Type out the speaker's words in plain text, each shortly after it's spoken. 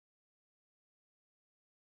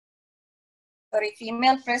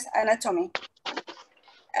female breast anatomy.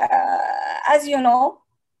 As you know,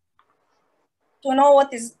 to know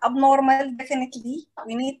what is abnormal, definitely,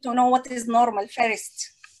 we need to know what is normal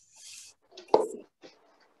first.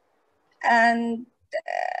 And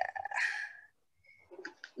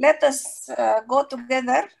let us go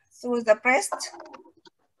together through the breast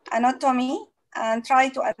anatomy and try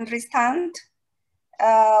to understand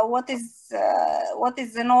what is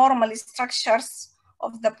the normal structures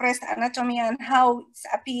of the breast anatomy and how it's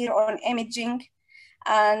appear on imaging,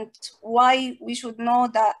 and why we should know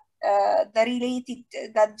that the related,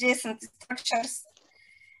 the adjacent structures,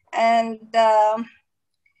 and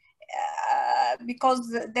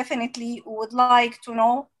because definitely we would like to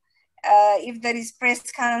know if there is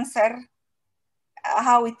breast cancer,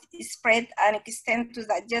 how it is spread and extend to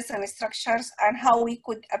the adjacent structures, and how we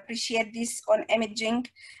could appreciate this on imaging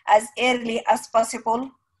as early as possible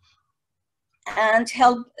and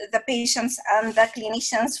help the patients and the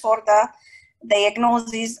clinicians for the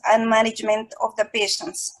diagnosis and management of the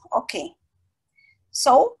patients. Okay.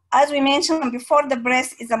 So, as we mentioned before, the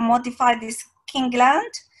breast is a modified skin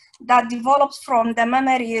gland that develops from the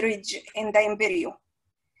mammary ridge in the embryo,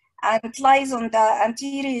 and it lies on the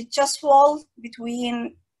anterior chest wall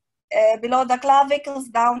between below the clavicles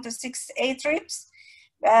down to 6-8 ribs,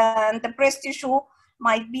 and the breast tissue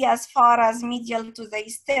might be as far as medial to the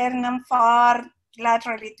sternum, far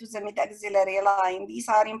laterally to the mid-axillary line. These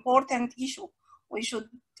are important issues. We should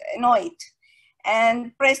know it.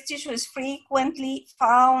 And breast tissue is frequently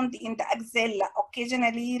found in the axilla,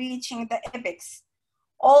 occasionally reaching the apex.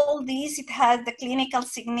 All these, it has the clinical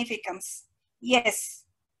significance. Yes,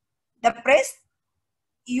 the breast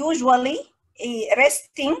usually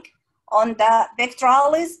resting on the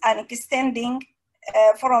pectoralis and extending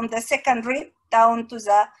from the second rib down to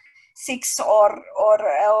the 6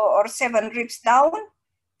 or 7 ribs down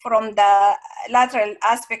from the lateral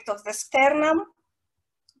aspect of the sternum,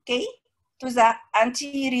 okay, to the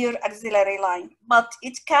anterior axillary line. But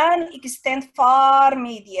it can extend far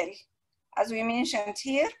medial, as we mentioned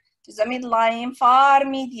here, to the midline, far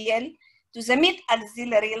medial, to the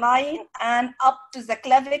mid-axillary line, and up to the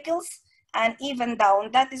clavicles, and even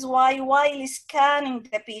down. That is why while scanning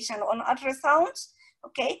the patient on ultrasounds,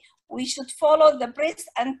 okay, we should follow the breast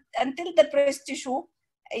until the breast tissue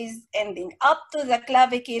is ending, up to the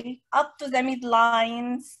clavicle, up to the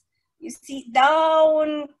midlines, you see,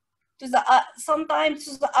 down to the, sometimes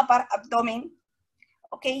to the upper abdomen,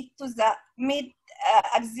 okay, to the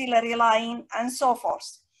mid-axillary line, and so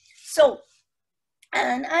forth. So,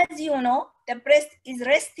 and as you know, the breast is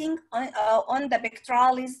resting on the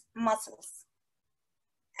pectoralis muscles.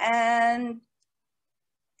 And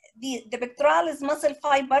the pectoralis muscle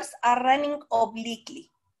fibers are running obliquely,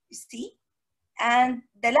 you see? And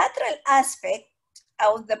the lateral aspect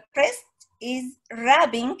of the breast is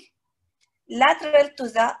wrapping lateral to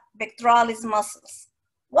the pectoralis muscles.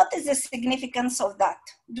 What is the significance of that?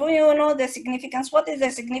 Do you know the significance? What is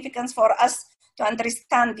the significance for us to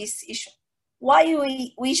understand this issue?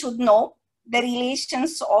 Why we should know the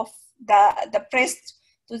relations of the breast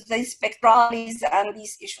to the pectoralis and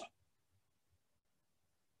this issue?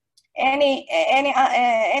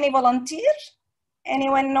 Any volunteer?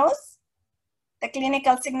 Anyone knows the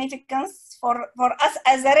clinical significance for us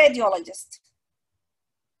as a radiologist?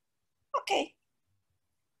 Okay.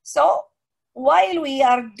 So while we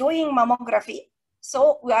are doing mammography,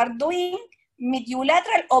 so we are doing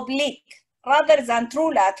mediolateral oblique rather than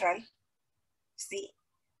true lateral. See,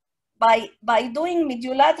 by doing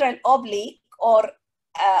mediolateral oblique or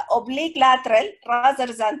oblique lateral rather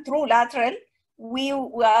than true lateral, we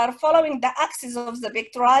are following the axis of the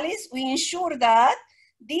pectoralis. We ensure that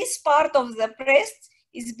this part of the breast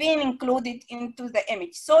is being included into the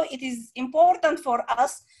image. So it is important for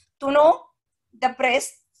us to know the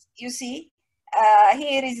breast, you see,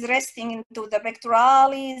 here is resting into the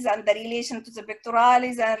pectoralis and the relation to the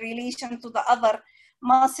pectoralis and relation to the other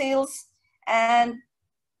muscles. And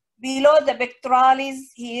below the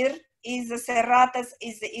pectoralis here is the serratus,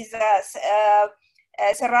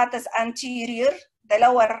 serratus anterior. The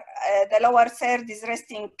lower third is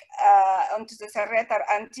resting onto the serrator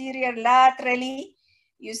anterior. Laterally,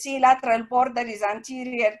 you see lateral border is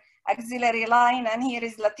anterior axillary line, and here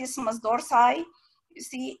is latissimus dorsi, you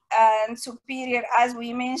see, and superior, as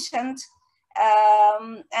we mentioned,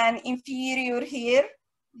 and inferior here.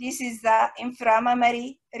 This is the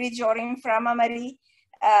inframammary ridge or inframammary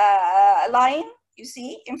line, you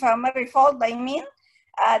see, inframammary fold, I mean.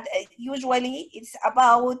 Usually it's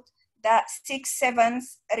about the 6/7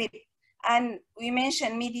 rib, and we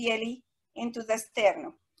mentioned medially into the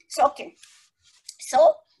sternum. So, okay.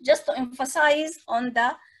 So just to emphasize on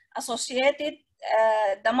the associated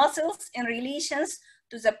the muscles in relations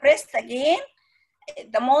to the breast again.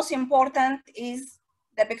 The most important is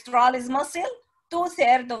the pectoralis muscle.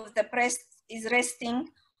 2/3 of the breast is resting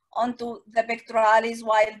onto the pectoralis,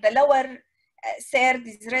 while the lower third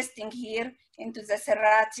is resting here into the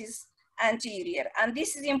serratus anterior. And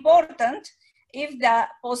this is important if the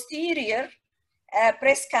posterior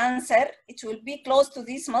breast cancer, it will be close to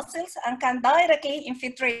these muscles and can directly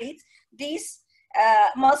infiltrate these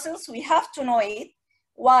muscles. We have to know it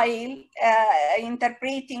while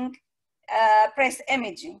interpreting breast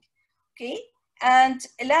imaging, okay? And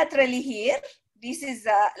laterally here, this is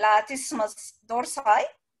the latissimus dorsi,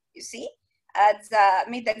 you see, at the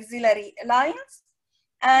mid-axillary lines.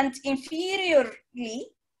 And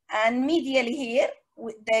inferiorly and medially here,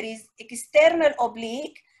 there is external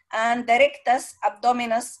oblique and the rectus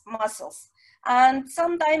abdominis muscles. And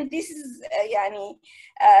sometimes this is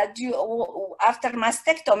after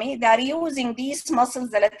mastectomy, they are using these muscles,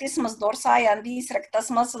 the latissimus dorsi and these rectus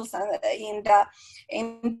muscles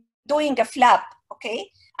in doing a flap,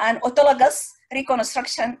 okay, and autologous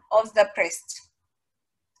reconstruction of the breast.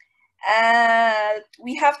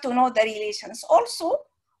 We have to know the relations. Also,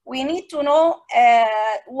 we need to know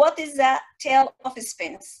what is the tail of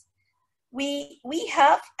Spence. We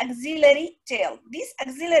have axillary tail. This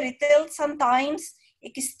axillary tail sometimes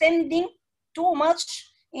extending too much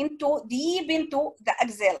deep into the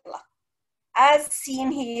axilla, as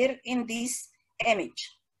seen here in this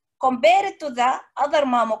image. Compared to the other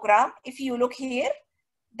mammogram, if you look here,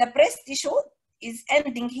 the breast tissue is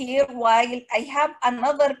ending here while I have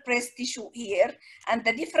another breast tissue here. And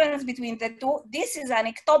the difference between the two, this is an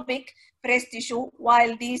ectopic breast tissue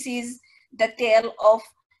while this is the tail of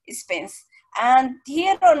Spence. And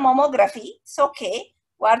here on mammography, it's okay.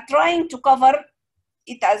 We're trying to cover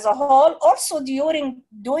it as a whole. Also during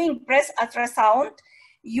doing breast ultrasound,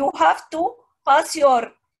 you have to pass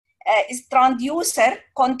your transducer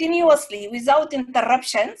continuously without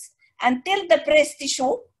interruptions until the breast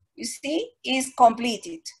tissue, you see, is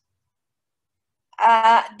completed.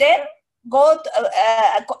 Then go to,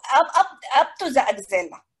 up to the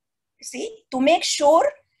axilla, you see, to make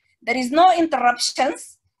sure there is no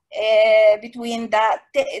interruptions between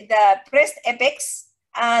the breast apex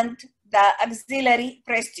and the axillary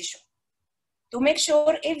breast tissue. To make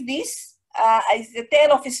sure if this is the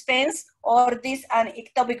tail of Spence or this an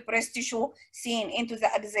ectopic breast tissue seen into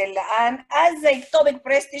the axilla. And as the ectopic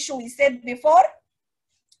breast tissue we said before,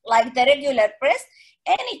 like the regular breast,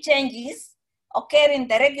 any changes occur in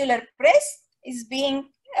the regular breast is being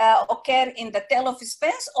occur in the tail of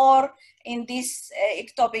Spence or in this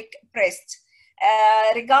ectopic breast.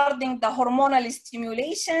 Regarding the hormonal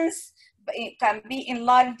stimulations, it can be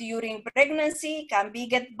enlarged during pregnancy, can be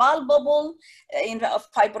get palpable, in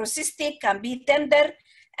fibrocystic, can be tender,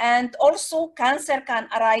 and also cancer can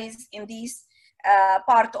arise in this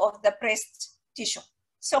part of the breast tissue.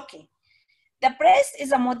 It's okay. The breast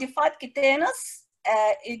is a modified cutaneous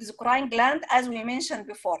exocrine gland, as we mentioned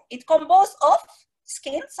before. It composed of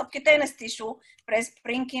skin, subcutaneous tissue, breast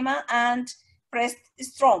parenchyma, and breast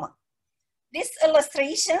stroma. These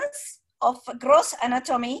illustrations of gross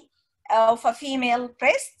anatomy of a female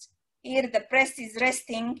breast. Here the breast is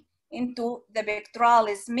resting into the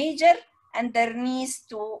pectoralis major, underneath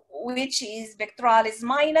to which is pectoralis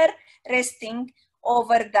minor, resting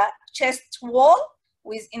over the chest wall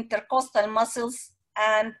with intercostal muscles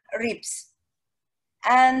and ribs.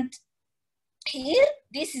 And here,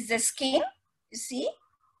 this is the skin, you see,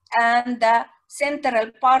 and the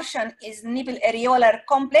central portion is nipple areolar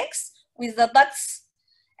complex with the ducts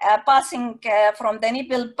passing from the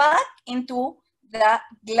nipple back into the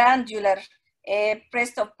glandular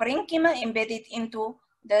breast of parenchyma embedded into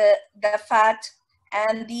the fat,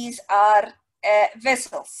 and these are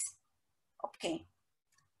vessels. Okay.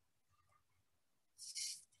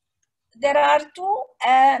 There are two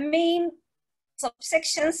main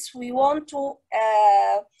subsections we want to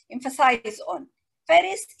emphasize on.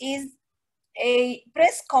 First is a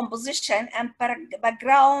breast composition and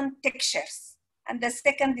background textures, and the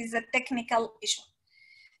second is a technical issue.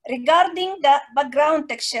 Regarding the background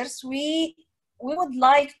textures, we would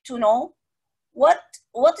like to know what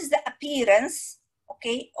is the appearance,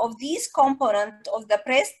 okay, of these components of the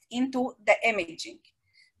breast into the imaging.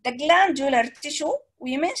 The glandular tissue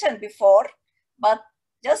we mentioned before, but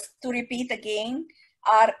just to repeat again,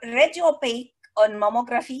 are radiopaque on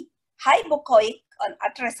mammography, hypoechoic on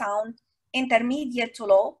ultrasound, intermediate to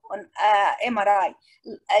low on MRI.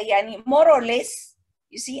 More or less,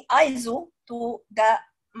 you see, iso to the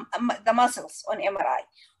muscles on MRI.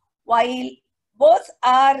 While both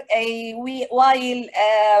are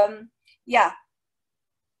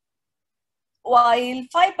while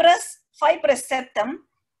fibrous septum,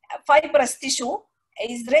 fibrous tissue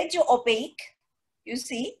is radio opaque, you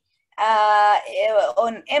see,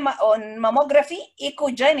 on mammography,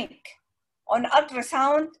 echogenic on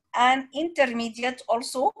ultrasound, and intermediate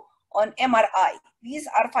also on MRI. These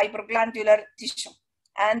are fibroglandular tissue.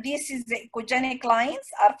 And this is the echogenic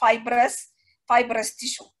lines are fibrous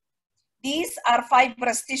tissue. These are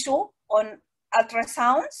fibrous tissue on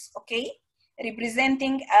ultrasounds, okay,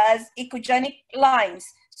 representing as echogenic lines.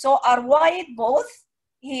 So are white both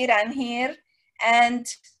here and here, and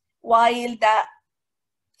while the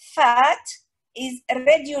fat is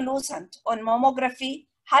radiolucent on mammography,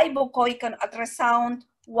 hypoechoic on ultrasound,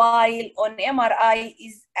 while on MRI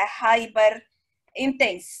is a hyper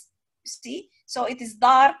intense. See, so it is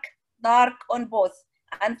dark on both,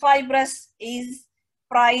 and fibrous is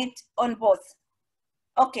bright on both.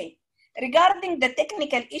 Okay, regarding the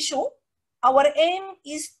technical issue, our aim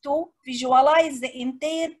is to visualize the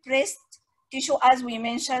entire breast tissue as we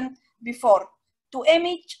mentioned before, to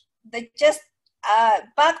image the chest,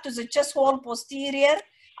 back to the chest wall posterior,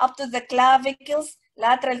 up to the clavicles,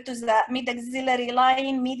 lateral to the mid-axillary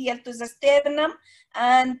line, medial to the sternum,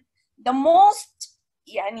 and the most,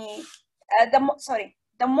 the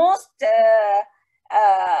most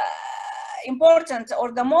important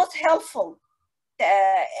or the most helpful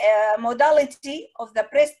modality of the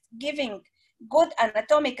breast giving good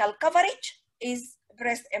anatomical coverage is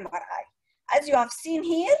breast MRI. As you have seen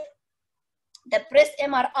here, the breast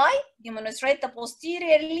MRI demonstrates the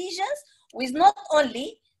posterior lesions with not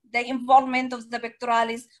only the involvement of the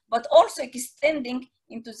pectoralis, but also extending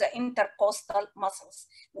into the intercostal muscles.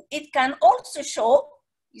 It can also show,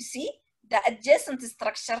 you see, the adjacent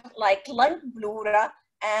structure like lung pleura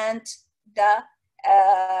and the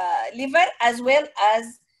liver, as well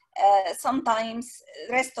as sometimes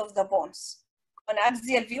rest of the bones. On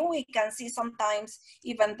axial view, we can see sometimes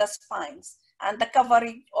even the spines and the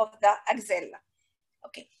coverage of the axilla.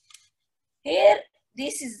 Okay, here,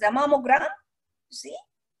 this is the mammogram, you see?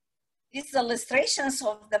 This is illustrations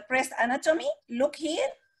of the breast anatomy. Look here,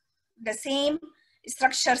 the same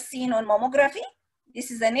structure seen on mammography.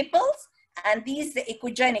 This is the nipples, and this is the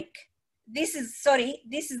echogenic. This is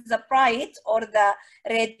the bright or the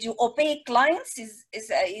radio opaque lines is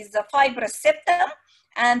the fibrous septum,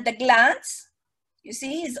 and the glands, you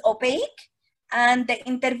see, is opaque, and the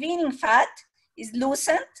intervening fat is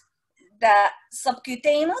lucent, the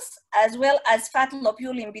subcutaneous, as well as fat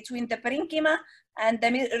lobule in between the parenchyma and the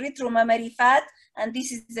retromammary fat, and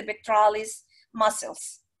this is the pectoralis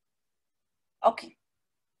muscles. Okay.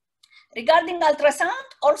 Regarding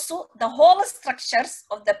ultrasound, also the whole structures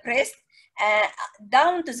of the breast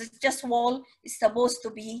down to the chest wall is supposed to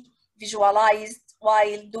be visualized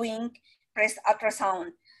while doing breast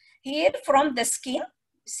ultrasound. Here from the skin,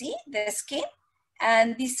 see the skin,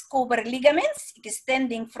 and these Cooper ligaments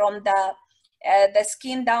extending from the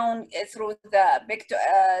skin down through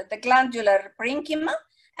the glandular parenchyma,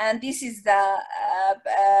 and this is the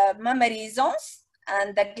mammary zones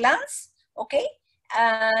and the glands, okay?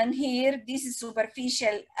 And here, this is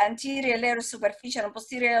superficial, anterior layer of superficial and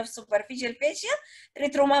posterior layer of superficial fascia,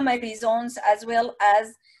 retromammary zones, as well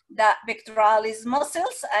as the pectoralis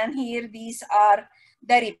muscles, and here these are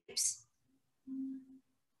the ribs.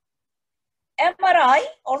 MRI,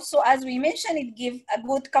 also as we mentioned, it gives a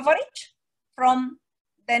good coverage from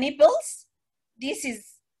the nipples. This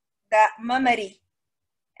is the mammary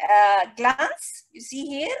glands, you see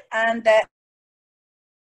here, and the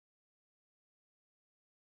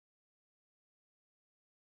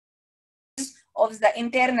of the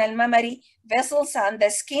internal mammary vessels and the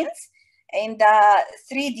skins in the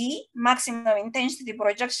 3D maximum intensity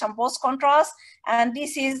projection post contrast, and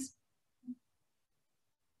this is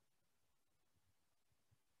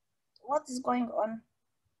what is going on.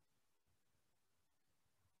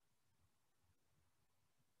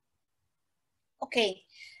 Okay,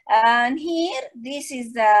 and here this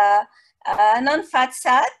is the non-fat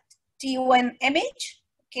SAT T1 image,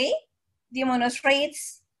 okay,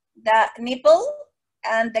 demonstrates the nipple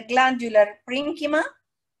and the glandular parenchyma,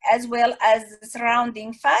 as well as the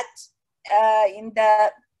surrounding fat in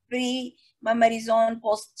the pre-mammary zone,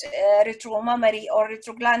 post-retromammary or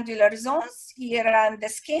retroglandular zones here, and the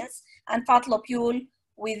skins, and fat lobule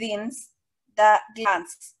within the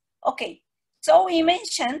glands. Okay, so we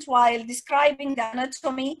mentioned while describing the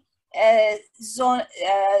anatomy zone,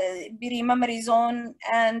 peri-mammary zone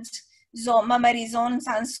and mammary zones,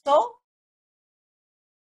 and so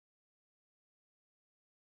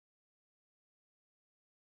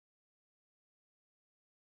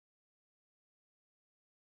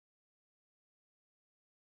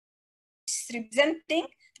representing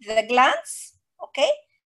the glands, okay?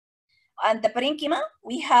 And the parenchyma,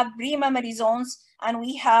 we have pre-mammary zones and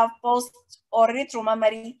we have post or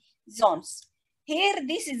retromammary zones. Here,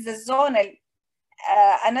 this is the zonal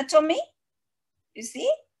anatomy. You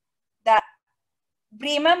see, the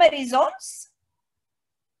pre-mammary zones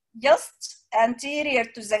just anterior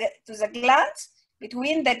to the glands,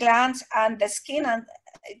 between the glands and the skin, and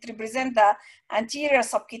it represents the anterior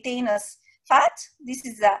subcutaneous fat. This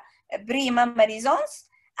is the pre-mammary zones,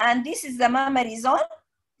 and this is the mammary zone,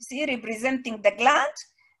 see, representing the gland,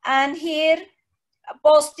 and here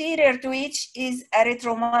posterior to each is a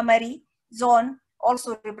retromammary zone,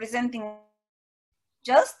 also representing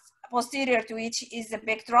just posterior to each is the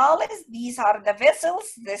pectoralis. These are the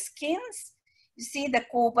vessels, the skins. You see the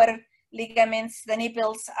Cooper ligaments, the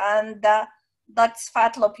nipples, and the ductus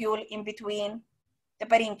fat lobule in between the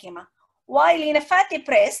parenchyma. While in a fatty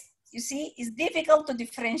breast, you see, it's difficult to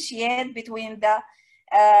differentiate between the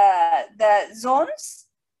zones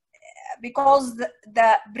because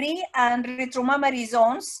the pre and retromammary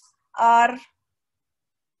zones are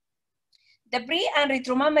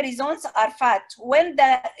fat. When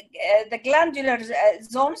the glandular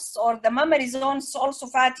zones or the mammary zones also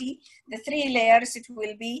fatty, the 3 layers, it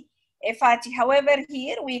will be a fatty. However,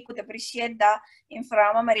 here we could appreciate the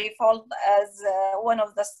inframammary fold as one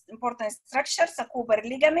of the important structures, a Cooper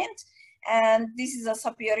ligament, and this is a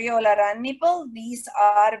superiolar nipple. These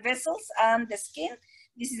are vessels and the skin.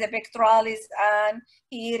 This is the pectoralis, and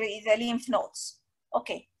here is the lymph nodes.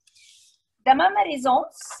 Okay, the mammary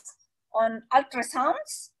zones on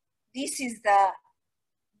ultrasounds, this is the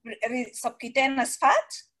subcutaneous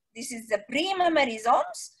fat. This is the pre-mammary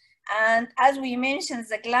zones, and as we mentioned,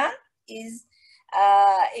 the gland is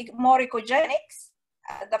more echogenic.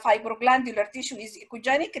 The fibroglandular tissue is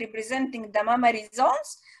echogenic, representing the mammary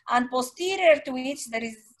zones, and posterior to which there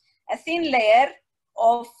is a thin layer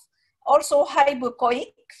of also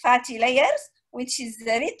hypoechoic fatty layers, which is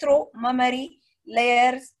the retromammary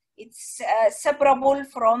layers. It's separable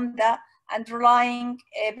from the underlying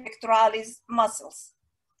pectoralis muscles.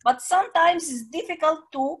 But sometimes it's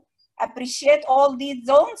difficult to appreciate all these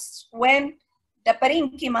zones when the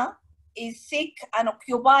parenchyma is thick and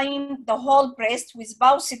occupying the whole breast with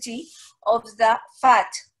paucity of the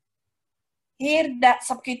fat. Here, the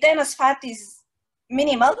subcutaneous fat is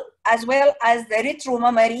minimal, as well as the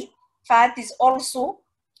retromammary fat is also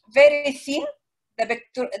very thin.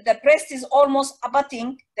 The breast is almost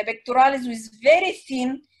abutting the pectoralis with very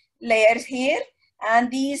thin layers here,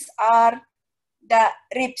 and these are the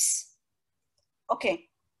ribs. Okay.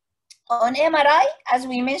 On MRI, as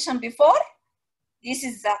we mentioned before, this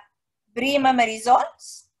is the pre-mammary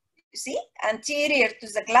zones. You see, anterior to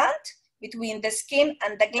the gland, between the skin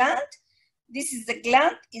and the gland. This is the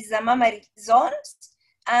gland, is the mammary zones,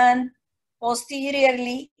 and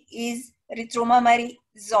posteriorly is retromammary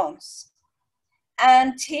zones.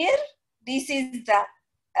 And here, this is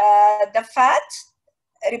the fat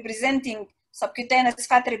representing subcutaneous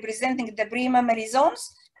fat representing the pre-mammary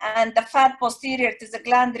zones, and the fat posterior to the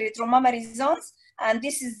gland retromammary zones, and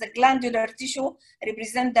this is the glandular tissue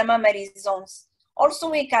represent the mammary zones. Also,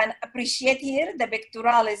 we can appreciate here the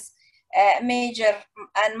pectoralis major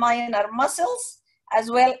and minor muscles,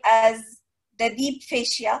 as well as the deep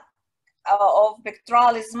fascia of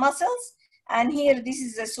pectoralis muscles. And here, this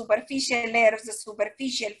is the superficial layer of the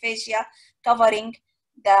superficial fascia covering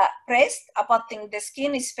the breast, abutting the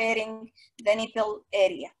skin, sparing the nipple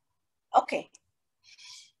area. Okay.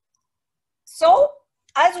 So,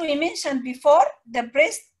 as we mentioned before, the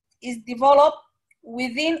breast is developed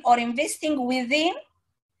within or investing within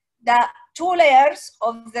the 2 layers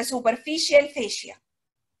of the superficial fascia.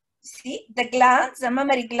 See, the gland, the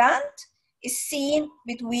mammary gland, is seen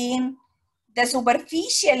between the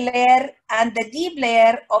superficial layer and the deep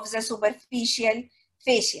layer of the superficial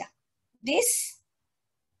fascia. This,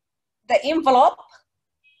 the envelope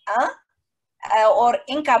or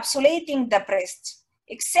encapsulating the breast,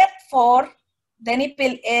 except for the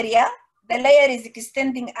nipple area, the layer is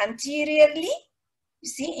extending anteriorly, you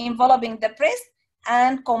see, enveloping the breast,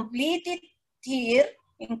 and completed here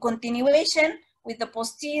in continuation with the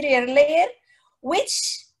posterior layer,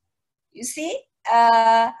 which, you see,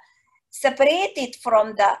 separated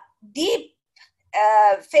from the deep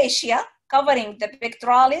fascia covering the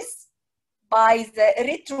pectoralis by the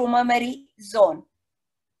retromammary zone.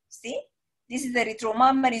 See, this is the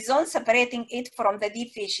retromammary zone separating it from the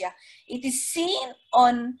deep fascia. It is seen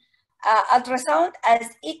on ultrasound as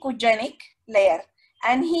echogenic layer.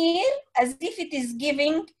 And here, as if it is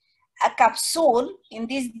giving a capsule in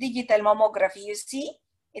this digital mammography, you see,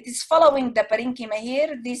 it is following the parenchyma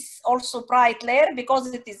here, this also bright layer,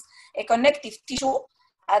 because it is a connective tissue,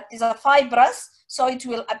 It is a fibrous, so it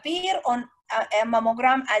will appear on a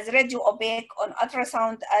mammogram as radio-opaque, on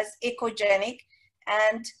ultrasound as echogenic.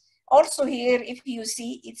 And also here, if you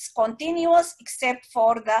see, it's continuous except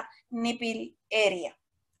for the nipple area.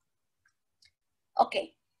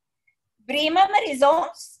 Okay. Pre-mammary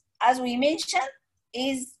zones, as we mentioned,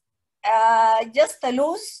 is just a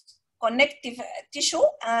loose connective tissue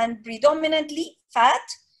and predominantly fat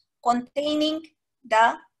containing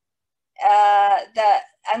the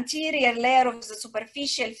anterior layer of the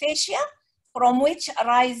superficial fascia, from which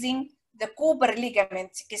arising the Cooper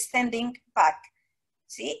ligaments extending back.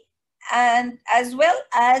 See, and as well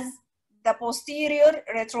as the posterior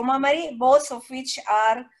retromammary, both of which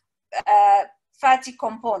are fatty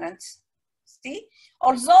components. See,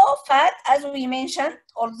 although fat, as we mentioned,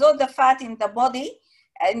 although the fat in the body,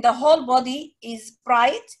 in the whole body is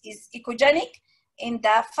bright, is echogenic, in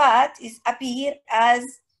the fat is appear as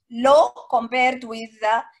low compared with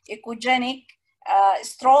the echogenic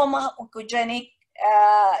stroma,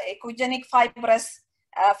 echogenic fibrous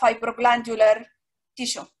fibroglandular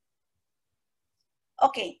tissue.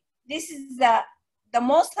 Okay, this is the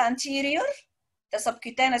most anterior, the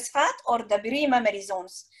subcutaneous fat or the pre-mammary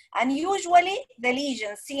zones. And usually the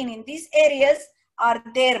lesions seen in these areas are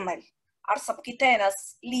dermal, are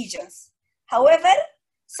subcutaneous lesions. However,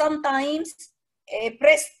 sometimes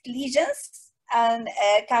breast lesions and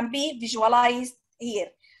can be visualized here.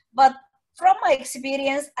 But from my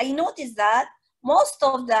experience, I noticed that most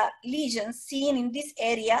of the lesions seen in this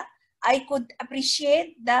area, I could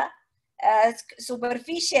appreciate the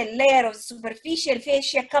superficial layer of superficial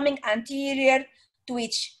fascia coming anterior to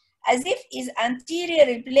each, as if is anterior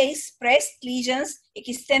replace breast lesions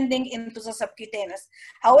extending into the subcutaneous.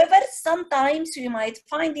 However, sometimes we might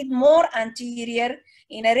find it more anterior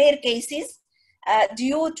in rare cases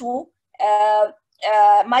due to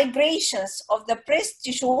migrations of the breast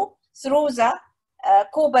tissue through the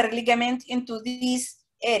Cooper ligament into these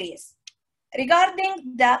areas.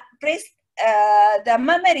 Regarding the breast, the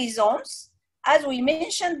mammary zones, as we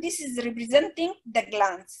mentioned, this is representing the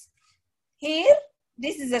glands. Here,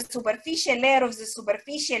 this is a superficial layer of the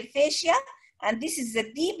superficial fascia, and this is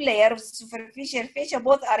the deep layer of the superficial fascia.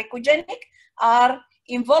 Both are echogenic, are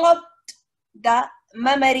enveloped the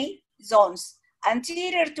mammary zones.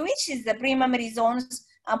 Anterior to which is the pre-mammary zones,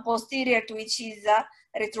 and posterior to which is the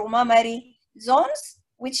retromammary zones,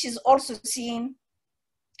 which is also seen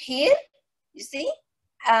here, you see.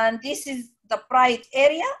 And this is the bright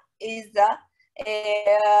area, is the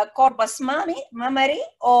corpus mammary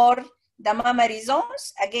or the mammary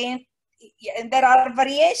zones. Again, there are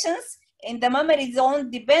variations in the mammary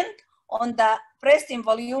zone depend on the breast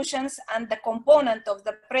involutions and the component of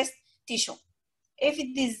the breast tissue. If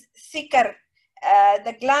it is thicker,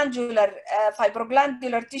 the glandular,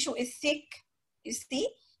 fibroglandular tissue is thick, you see,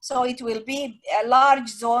 so it will be a large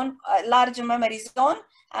zone, a large mammary zone.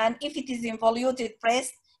 And if it is involuted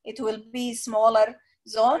breast, it will be smaller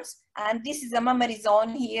zones. And this is a mammary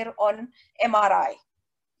zone here on MRI,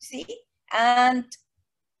 see? And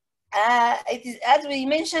it is, as we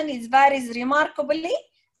mentioned, it varies remarkably.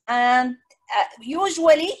 And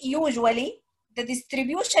usually the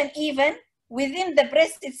distribution even within the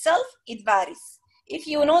breast itself, it varies. If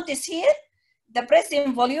you notice here, the breast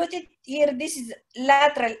involuted here, this is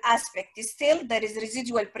lateral aspect. Still, there is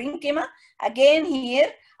residual parenchyma. Again here,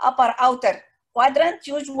 upper outer quadrant,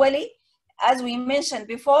 usually, as we mentioned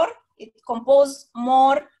before, it composes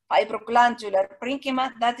more fibroglandular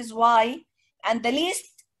parenchyma. That is why, and the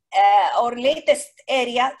least or latest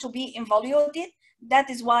area to be involuted, that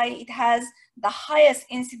is why it has the highest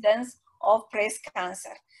incidence of breast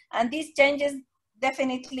cancer. And these changes,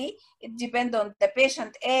 definitely, it depends on the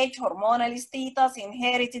patient age, hormonal status,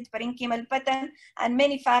 inherited parenchymal pattern, and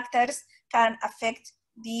many factors can affect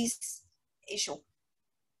this issue.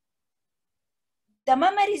 The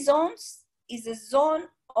mammary zones is a zone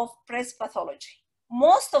of breast pathology.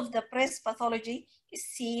 Most of the breast pathology is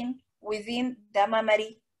seen within the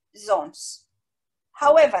mammary zones.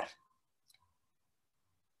 However,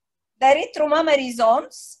 the retromammary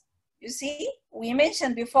zones, you see, we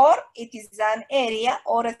mentioned before, it is an area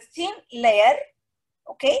or a thin layer,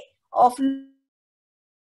 okay, of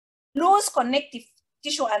loose connective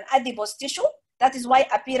tissue and adipose tissue. That is why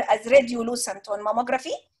appear as radiolucent on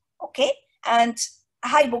mammography, okay, and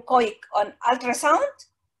hypoechoic on ultrasound.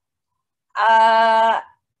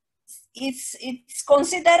 It's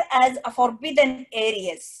considered as a forbidden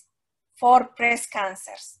areas for breast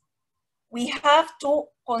cancers. We have to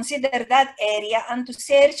consider that area and to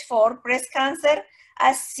search for breast cancer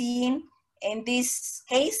as seen in this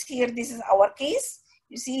case. Here, this is our case.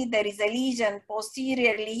 You see there is a lesion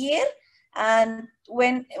posteriorly here, And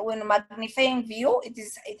when magnifying view,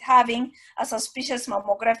 it having a suspicious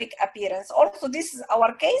mammographic appearance. Also, this is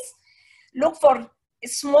our case. Look for a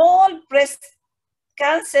small breast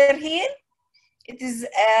cancer here. It is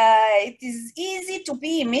easy to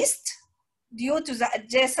be missed due to the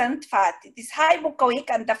adjacent fat. It is hypoechoic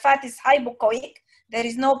and the fat is hypoechoic. There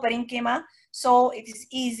is no parenchyma, so it is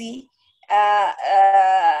easy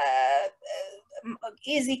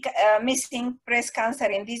missing breast cancer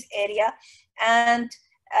in this area. And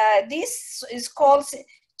this is called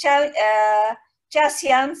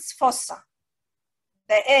Chasian's fossa.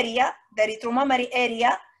 The area, the retromammary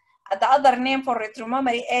area, the other name for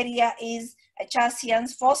retromammary area is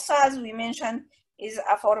Chasian's fossa, as we mentioned, is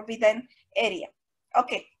a forbidden area.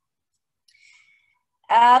 Okay.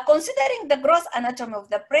 Considering the gross anatomy of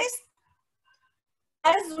the breast,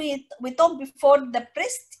 as we talked before, the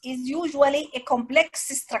breast is usually a complex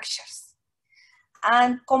structure,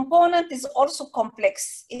 and component is also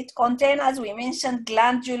complex. It contains, as we mentioned,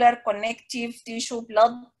 glandular, connective tissue,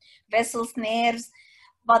 blood vessels, nerves,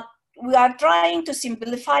 but we are trying to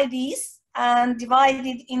simplify these and divide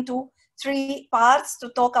it into 3 parts to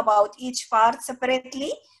talk about each part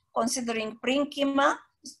separately, considering parenchyma,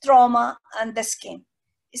 stroma, and the skin.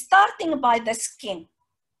 Starting by the skin.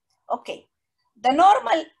 Okay. The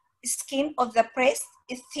normal skin of the breast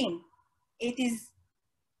is thin. It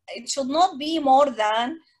should not be more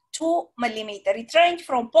than 2 millimeters. It ranges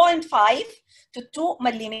from 0.5 to 2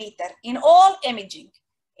 millimeters in all imaging,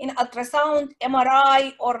 in ultrasound,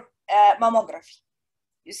 MRI, or mammography.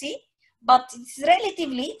 You see, but it's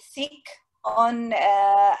relatively thick on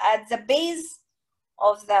at the base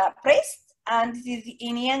of the breast, and it is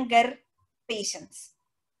in younger patients.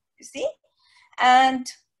 You see,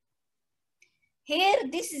 and here,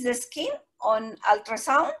 this is the skin on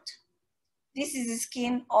ultrasound. This is the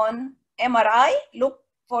skin on MRI. Look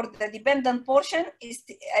for the dependent portion is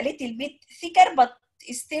a little bit thicker, but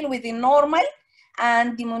is still within normal,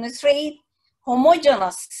 and demonstrate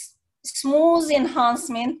homogeneous, smooth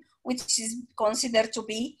enhancement, which is considered to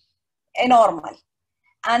be a normal.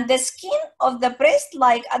 And the skin of the breast,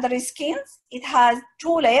 like other skins, it has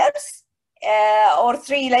 2 layers or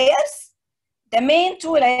 3 layers. The main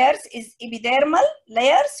 2 layers is epidermal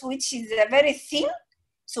layers, which is very thin,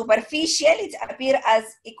 superficial. It appears as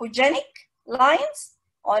echogenic lines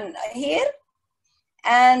on here,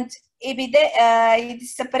 and it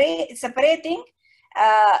is separated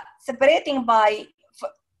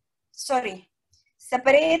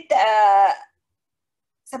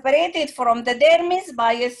from the dermis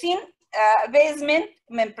by a thin basement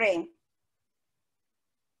membrane.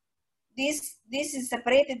 This is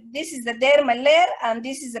separated. This is the dermal layer, and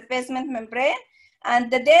this is the basement membrane.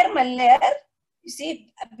 And the dermal layer, you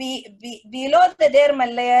see, below the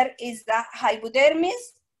dermal layer is the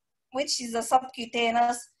hypodermis, which is the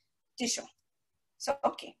subcutaneous tissue. So,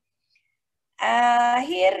 okay.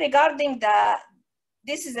 Here, regarding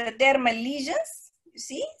this is the dermal lesions, you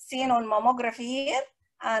see, seen on mammography here,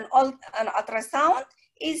 and an ultrasound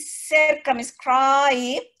is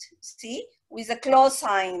circumscribed, see, with the close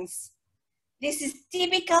signs. This is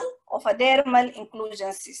typical of a dermal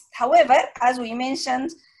inclusion cyst. However, as we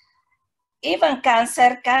mentioned, even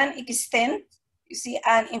cancer can extend, you see,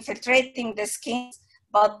 and infiltrating the skin,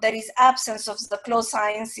 but there is absence of the close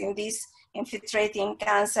signs in this infiltrating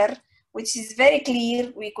cancer, which is very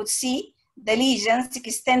clear. We could see the lesions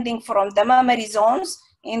extending from the mammary zones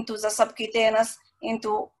into the subcutaneous,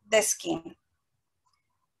 into the skin.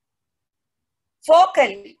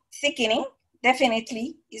 Focal thickening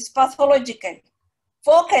definitely is pathological.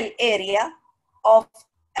 Focal area of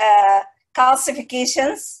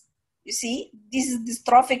calcifications, you see, this is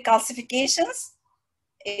dystrophic calcifications,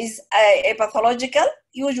 is a pathological,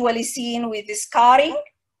 usually seen with the scarring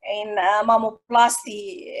in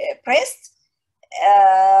mammoplasty breast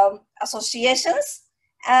associations,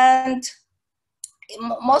 and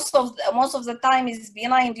most of the time is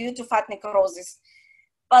benign due to fat necrosis.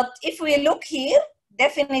 But if we look here,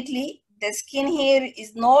 definitely the skin here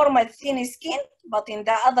is normal thin skin, but in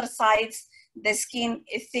the other sides, the skin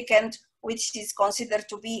is thickened, which is considered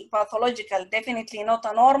to be pathological, definitely not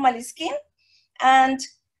a normal skin. And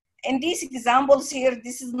in these examples here,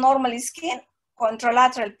 this is normal skin,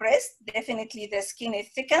 contralateral breast, definitely the skin is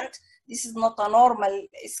thickened. This is not a normal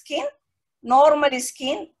skin. Normal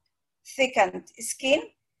skin, thickened skin.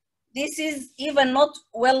 This is even not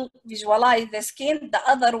well visualized, the skin. The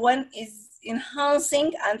other one is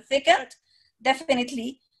enhancing and thickened,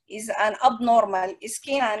 definitely is an abnormal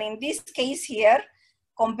skin. And in this case here,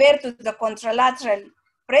 compared to the contralateral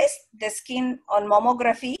breast, the skin on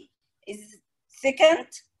mammography is thickened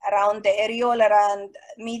around the areolar and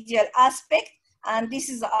medial aspect. And this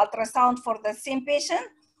is ultrasound for the same patient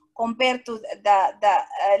compared to the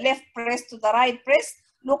left breast to the right breast.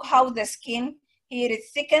 Look how the skin here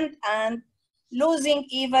is thickened and losing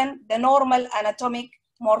even the normal anatomic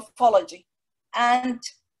morphology. And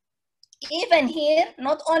even here,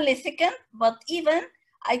 not only thickened, but even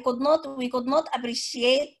we could not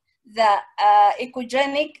appreciate the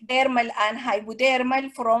echogenic dermal and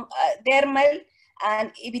hypodermal from dermal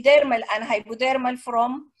and epidermal and hypodermal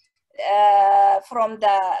from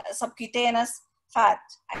the subcutaneous fat.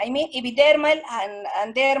 I mean epidermal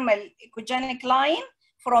and dermal echogenic line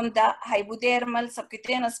from the hypodermal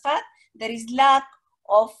subcutaneous fat. There is lack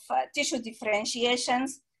of tissue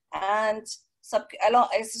differentiations and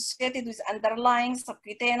associated with underlying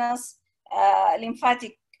subcutaneous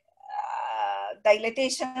lymphatic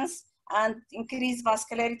dilatations and increased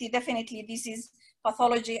vascularity. Definitely this is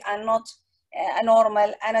pathology and not a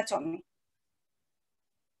normal anatomy.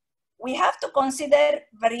 We have to consider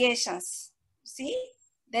variations. See,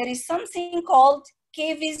 there is something called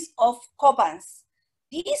cavies of Coppens.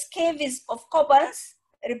 These cavies of Coppens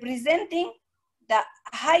representing the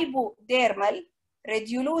hypodermal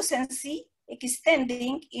radiolucency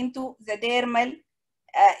extending into the dermal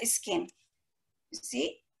skin. You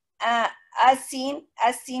see, as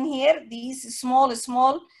seen here, these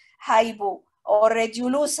small hypo or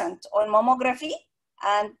radiolucent on mammography,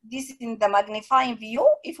 and this in the magnifying view.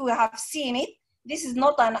 If we have seen it, this is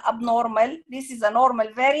not an abnormal, this is a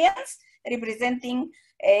normal variance representing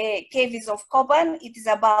cavies of Coppens. It is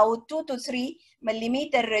about 2 to 3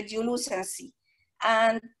 millimeter radiolucency.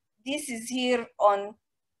 And this is here on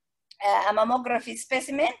a mammography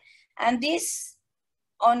specimen, and this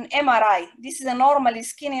on MRI. This is a normal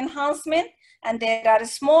skin enhancement, and there are a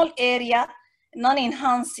small area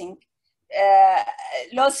non-enhancing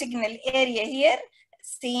low signal area here,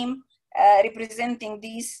 same representing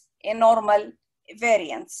these normal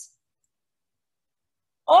variants.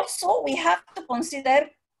 Also, we have to consider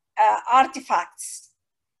artifacts,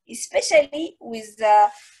 especially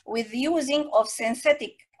with using of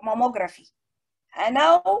synthetic mammography. And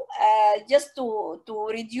now, just to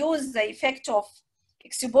reduce the effect of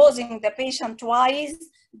exposing the patient twice,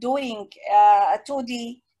 doing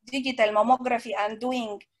 2D digital mammography and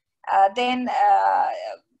doing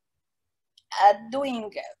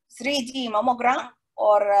doing 3D mammogram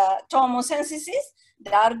or tomosynthesis.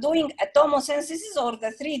 They are doing a tomosynthesis or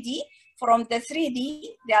the 3D. From the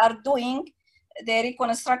 3D, they're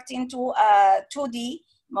reconstructing to a 2D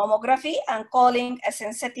mammography and calling a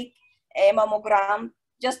synthetic mammogram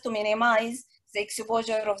just to minimize the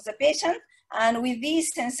exposure of the patient. And with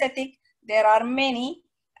these synthetic, there are many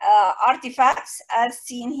artifacts as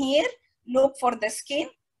seen here. Look for the skin,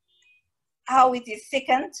 how it is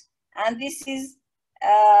thickened. And this is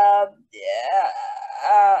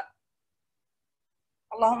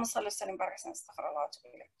Allahumma salli wa sallim barak astaghfirullah wa atubu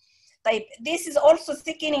ilayh. This is also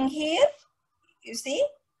thickening here, you see,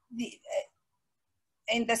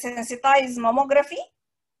 in the sensitized mammography.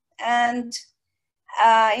 And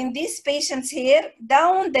in these patients here,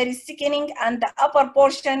 down there is thickening and the upper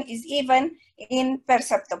portion is even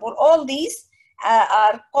imperceptible. All these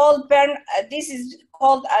are called this is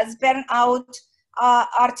called as burnout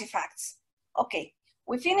artifacts. Okay,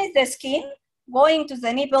 we finish the skin, going to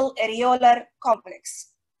the nipple areolar complex.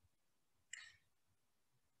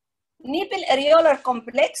 Nipple areolar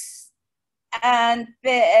complex and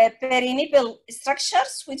perinipple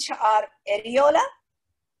structures, which are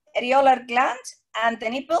areolar gland, and the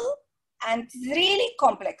nipple, and it's really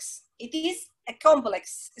complex. It is a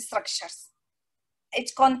complex structures.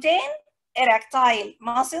 It contains erectile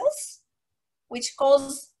muscles, which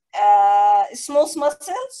cause smooth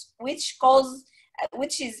muscles,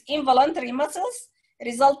 which is involuntary muscles,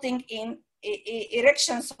 resulting in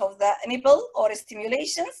erections of the nipple or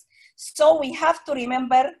stimulations. So we have to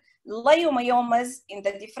remember leiomyomas in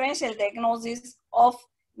the differential diagnosis of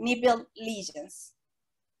nipple lesions.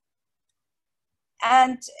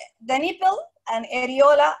 And the nipple and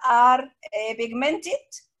areola are pigmented,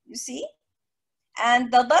 you see,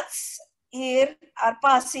 and the ducts here are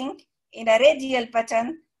passing in a radial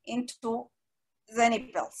pattern into the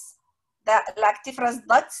nipples. The lactiferous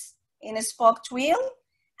ducts in a spoked wheel,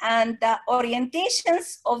 and the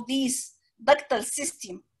orientations of these ductal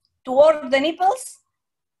system toward the nipples,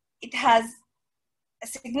 it has a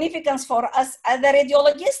significance for us as a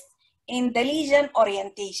radiologist in the lesion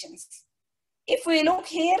orientations. If we look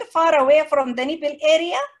here far away from the nipple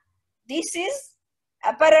area, this is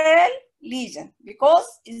a parallel lesion because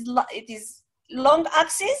it is long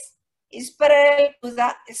axis is parallel to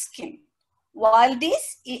the skin. While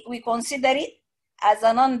this, we consider it as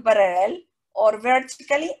a non-parallel or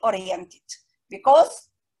vertically oriented, because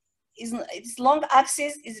its long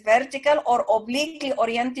axis is vertical or obliquely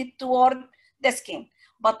oriented toward the skin.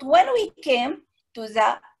 But when we came to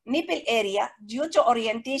the nipple area, due to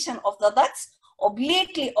orientation of the ducts,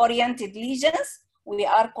 obliquely oriented lesions, we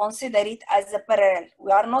are considered as a parallel.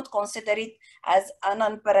 We are not considered as a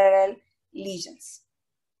non-parallel lesions.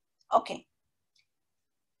 Okay.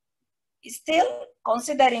 Still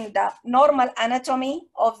considering the normal anatomy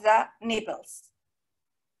of the nipples.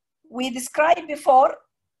 We described before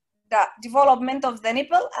the development of the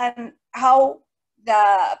nipple and how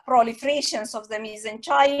the proliferations of the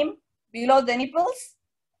mesenchyme below the nipples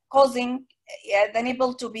causing the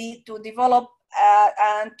nipple to develop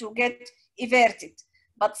and to get everted.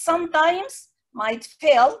 But sometimes might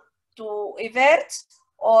fail to evert,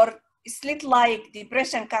 or slit-like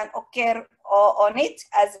depression can occur on it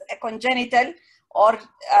as a congenital or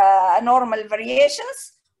normal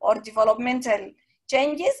variations or developmental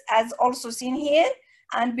changes, as also seen here.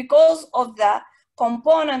 And because of the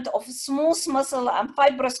component of smooth muscle and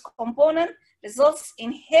fibrous component, results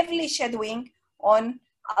in heavily shadowing on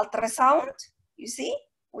ultrasound. You see,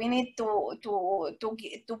 we need to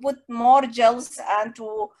put more gels and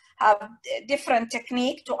to have different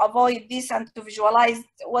technique to avoid this and to visualize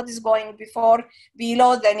what is going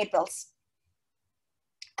below the nipples.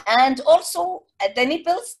 And also the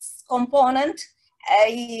nipples component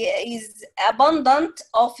is abundant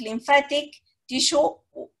of lymphatic tissue,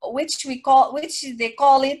 which they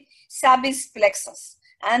call it Sabis plexus.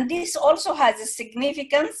 And this also has a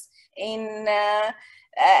significance in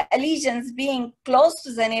lesions being close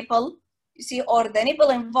to the nipple, you see, or the nipple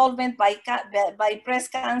involvement by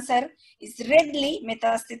breast cancer is readily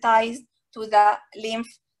metastatized to the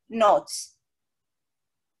lymph nodes.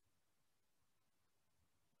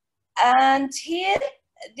 And here,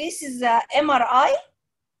 this is the MRI,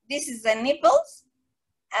 this is the nipples,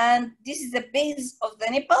 and this is the base of the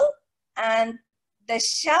nipple, and the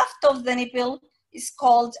shaft of the nipple is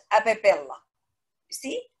called a papilla. You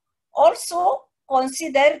see? Also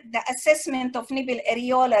consider the assessment of nipple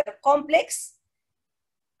areolar complex.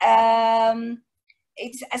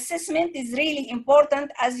 Its assessment is really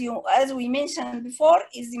important, as we mentioned before,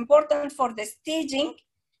 is important for the staging,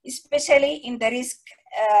 especially in the risk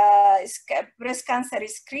breast cancer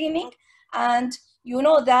screening. And you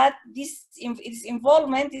know that its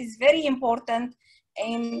involvement is very important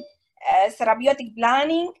in therapeutic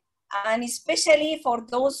planning, and especially for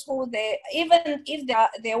those who even if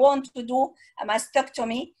they want to do a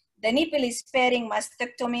mastectomy, the nipple sparing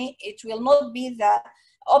mastectomy, it will not be the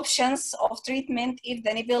options of treatment if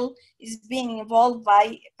the nipple is being involved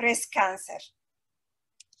by breast cancer.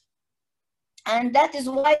 And that is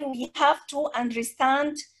why we have to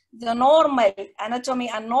understand the normal anatomy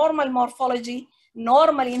and normal morphology,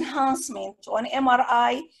 normal enhancement on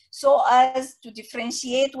MRI, so as to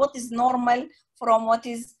differentiate what is normal from what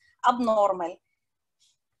is abnormal.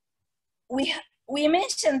 We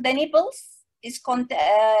mentioned the nipples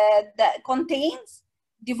contains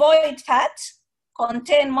devoid fat,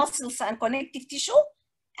 contain muscles and connective tissue.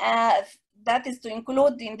 That is to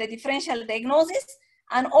include in the differential diagnosis.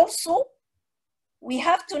 And also, we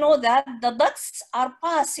have to know that the ducts are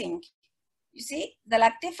passing. You see, the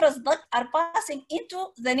lactiferous ducts are passing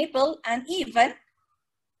into the nipple, and even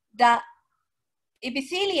the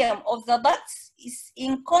epithelium of the ducts is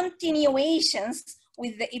in continuations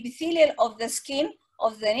with the epithelial of the skin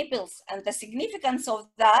of the nipples. And the significance of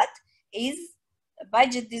that is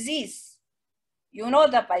Paget disease. You know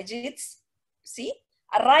the Paget's, see,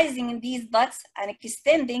 arising in these ducts and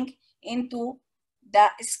extending into the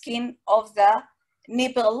skin of the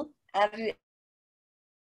nipple. And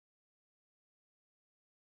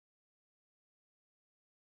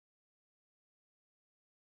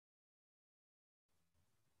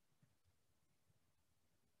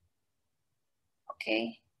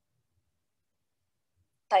okay,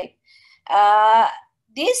 type.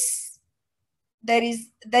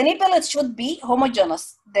 The nipple, it should be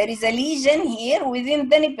homogeneous. There is a lesion here within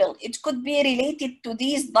the nipple. It could be related to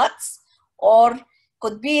these ducts, or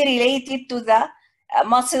could be related to the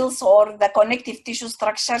muscles or the connective tissue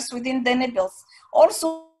structures within the nipples.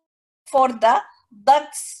 Also for the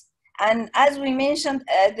ducts, and as we mentioned,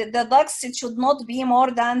 the ducts, it should not be more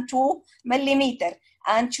than 2 millimeters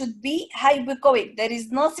and should be hypoechoic. There is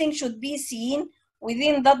nothing should be seen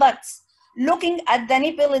within the ducts. Looking at the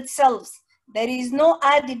nipple itself, there is no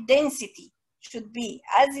added density, should be,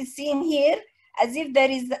 as is seen here, as if there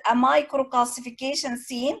is a microcalcification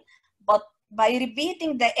seen, but by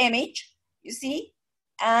repeating the image, you see,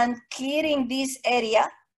 and clearing this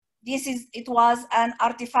area, it was an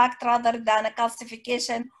artifact rather than a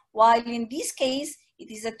calcification, while in this case,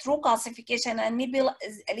 it is a true calcification and nipple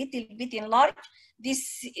is a little bit enlarged,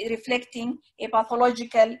 this reflecting a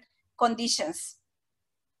pathological conditions.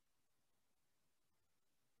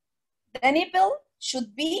 The nipple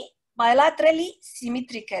should be bilaterally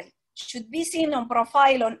symmetrical, should be seen on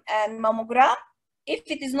profile on a mammogram. If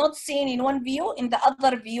it is not seen in one view, in the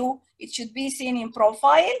other view, it should be seen in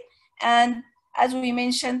profile, and as we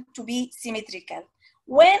mentioned, to be symmetrical.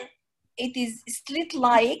 When it is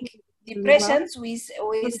slit-like depressions, we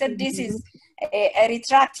said this is a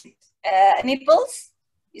retracted nipples,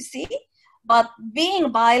 you see, but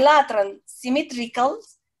being bilateral symmetrical,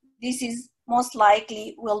 this is most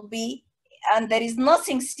likely will be, and there is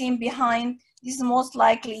nothing seen behind, this is most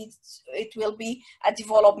likely it will be a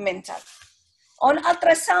developmental. On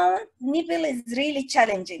ultrasound, nipple is really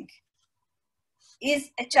challenging,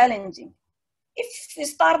 challenging. If we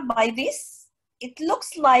start by this, it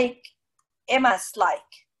looks like a mass-like.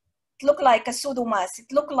 It looks like a pseudomass.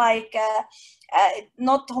 It looks like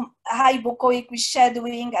not hypoechoic with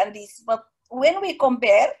shadowing and this. But when we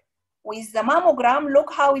compare with the mammogram,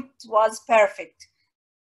 look how it was perfect.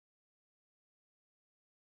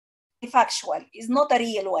 Factual is not a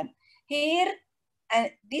real one. Here,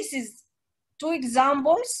 this is two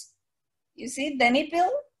examples. You see the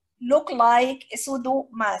nipple look like a pseudo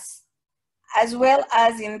mass, as well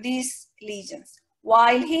as in these lesions.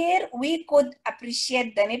 While here we could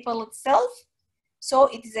appreciate the nipple itself, so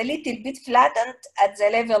it is a little bit flattened at the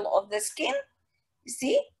level of the skin. You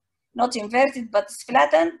see, not inverted, but it's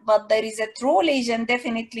flattened, but there is a true lesion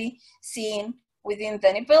definitely seen within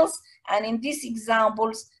the nipples. And in these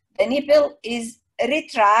examples, the nipple is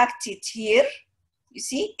retracted here. You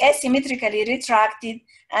see, asymmetrically retracted,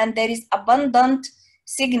 and there is abundant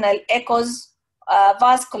signal echoes,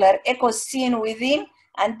 vascular echoes seen within,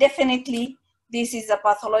 and definitely this is a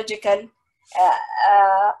pathological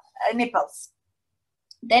nipples.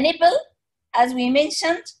 The nipple, as we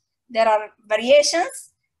mentioned, there are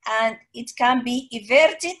variations, and it can be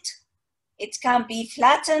everted, it can be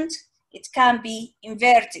flattened, it can be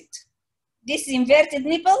inverted. These inverted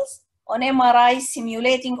nipples on MRI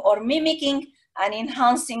simulating or mimicking and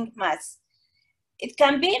enhancing mass. It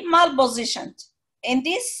can be malpositioned. In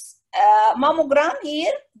this mammogram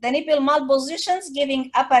here, the nipple malpositions giving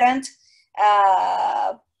apparent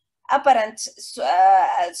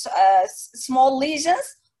small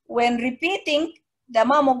lesions. When repeating the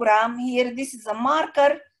mammogram here, this is a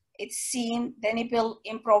marker, it's seen the nipple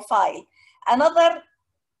in profile. Another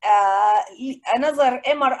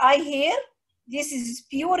MRI here, this is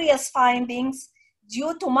spurious findings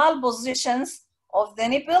due to malpositions of the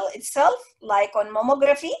nipple itself, like on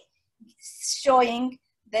mammography, showing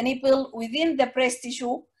the nipple within the breast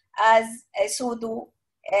tissue as a pseudo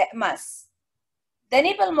mass. The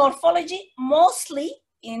nipple morphology, mostly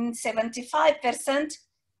in 75%,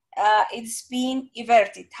 it's been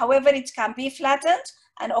everted. However, it can be flattened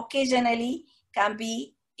and occasionally can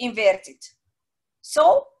be inverted.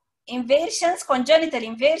 So inversions, congenital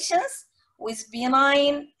inversions with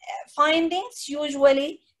benign findings,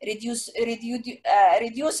 usually reducible.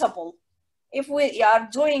 If we are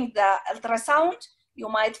doing the ultrasound, you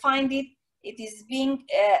might find it is being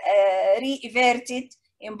re-everted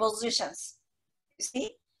in positions. You see,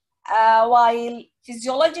 while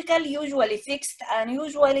physiological usually fixed and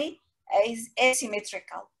usually is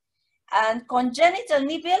asymmetrical, and congenital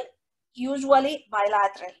nipple usually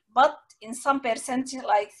bilateral, but in some percent,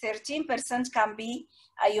 like 13%, can be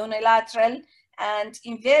a unilateral, and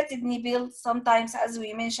inverted nipple sometimes, as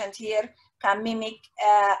we mentioned here, can mimic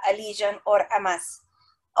a lesion or a mass.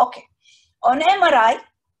 Okay, on MRI,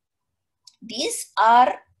 these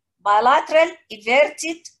are bilateral,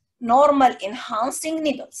 everted, normal enhancing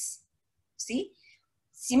nipples. See,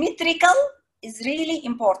 symmetrical is really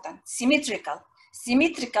important. Symmetrical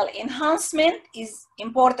enhancement is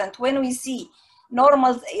important. When we see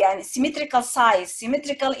normal, symmetrical size,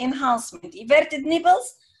 symmetrical enhancement, everted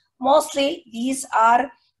nipples, mostly these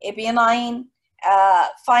are a benign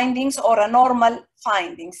findings or a normal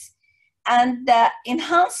findings. And the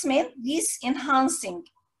enhancement, this enhancing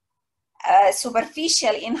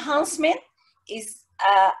superficial enhancement is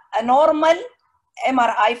a normal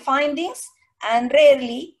MRI findings, and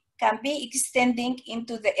rarely can be extending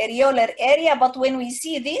into the areolar area, but when we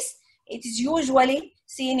see this, it is usually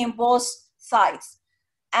seen in both sides.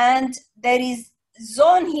 And there is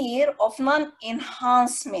zone here of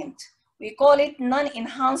non-enhancement. We call it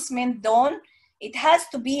non-enhancement zone. It has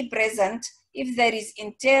to be present if there is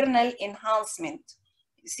internal enhancement.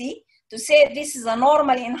 You see, to say this is a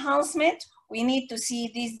normal enhancement, we need to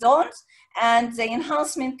see these zones, and the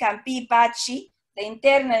enhancement can be patchy. The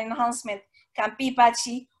internal enhancement can be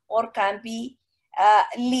patchy or can be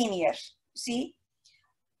linear, see?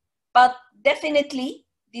 But definitely,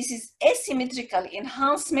 this is asymmetrical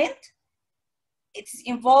enhancement. It's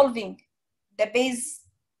involving the base,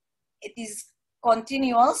 it is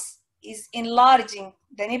continuous, is enlarging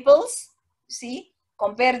the nipples, see?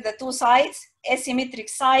 Compare the two sides, asymmetric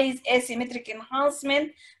size, asymmetric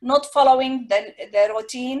enhancement, not following the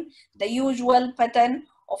routine, the usual pattern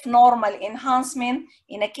of normal enhancement.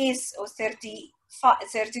 In a case of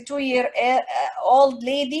 32-year-old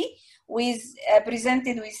lady with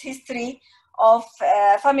presented with history of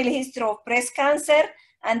family history of breast cancer,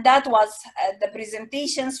 and that was the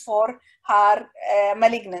presentations for her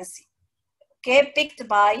malignancy, okay, picked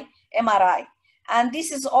by MRI. And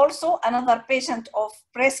this is also another patient of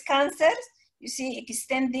breast cancer. You see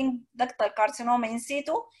extending ductal carcinoma in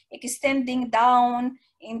situ, extending down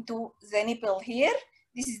into the nipple here.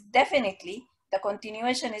 This is definitely, the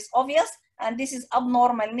continuation is obvious, and this is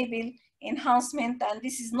abnormal nipple enhancement, and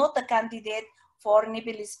this is not a candidate for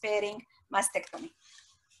nipple sparing mastectomy.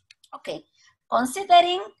 Okay,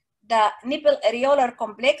 considering the nipple areolar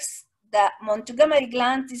complex, the Montgomery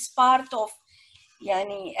gland is part of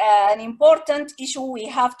an important issue we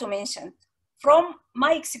have to mention. From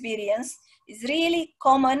my experience, is really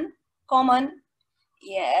common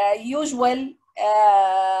usual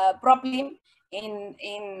problem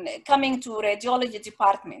in coming to radiology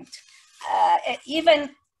department.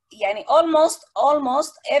 Even almost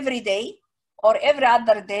every day or every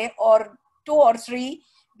other day or 2 or 3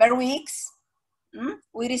 per weeks,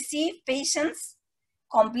 we receive patients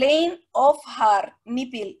complain of her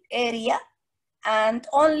nipple area, and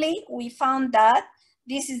only we found that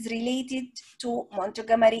this is related to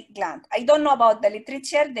Montgomery gland. I don't know about the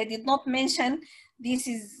literature, they did not mention this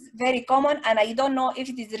is very common, and I don't know if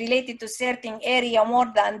it is related to certain area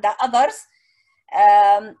more than the others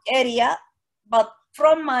area, but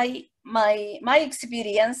from my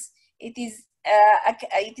experience, it is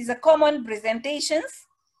a common presentations,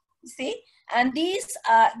 see? And these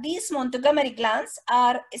Montgomery glands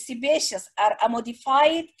are sebaceous, are a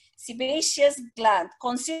modified sebaceous gland,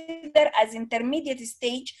 considered as intermediate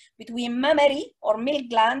stage between mammary or milk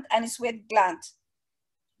gland and sweat gland,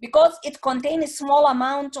 because it contains a small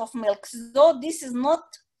amount of milk. So this is not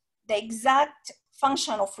the exact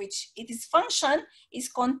function of which its function is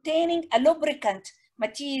containing a lubricant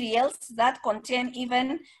materials that contain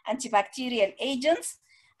even antibacterial agents.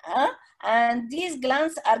 And these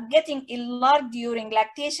glands are getting enlarged during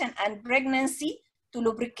lactation and pregnancy to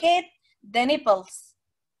lubricate the nipples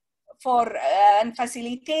for and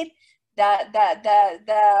facilitate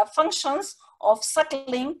the functions of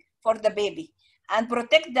suckling for the baby, and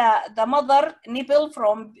protect the mother nipple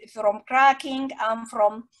from cracking and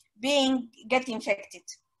from get infected.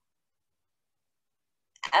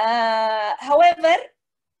 However,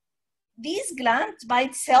 these glands by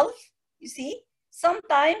itself, you see,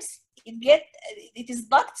 sometimes it is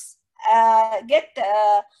ducts get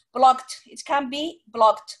blocked. It can be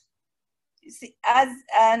blocked, you see,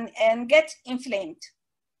 and get inflamed.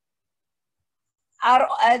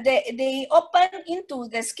 They open into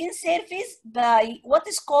the skin surface by what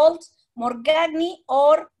is called Morgagni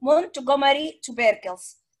or Montgomery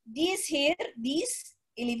tubercles. These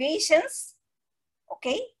elevations,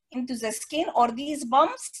 okay, into the skin, or these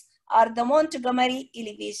bumps are the Montgomery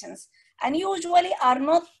elevations, and usually are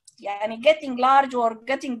not getting large or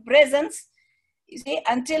getting presence, you see,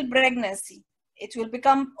 until pregnancy. It will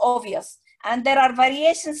become obvious, and there are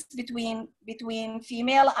variations between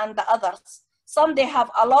female and the others. Some they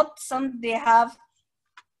have a lot, some they have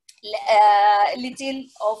little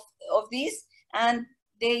of these, and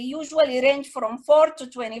they usually range from 4 to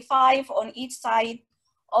 25 on each side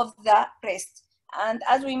of the breast. And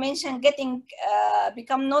as we mentioned, getting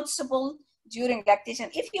become noticeable during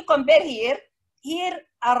lactation. If you compare here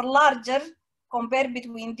are larger compared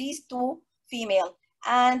between these two female.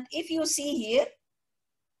 And if you see here,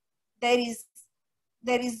 there is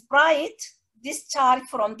bright discharge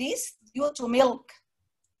from this due to milk.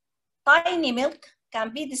 Tiny milk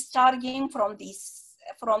can be discharging from this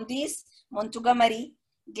Montgomery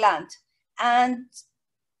gland, and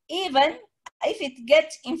even if it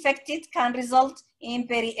gets infected, can result in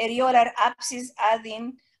periareolar abscess, as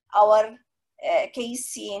in our case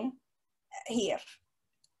seen here.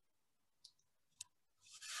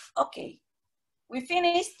 Okay, we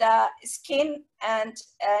finished the skin and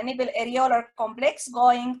nipple areolar complex,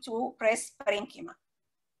 going to breast parenchyma.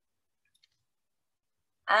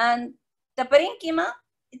 And the parenchyma,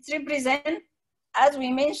 it represents, as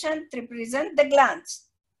we mentioned, represent the glands.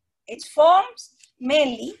 It forms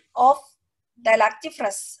mainly of the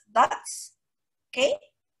lactiferous ducts, okay?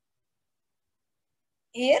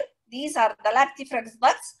 Here, these are the lactiferous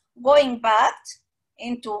ducts going back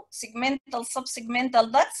into segmental,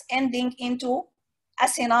 subsegmental ducts, ending into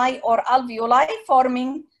acini or alveoli,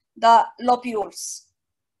 forming the lobules.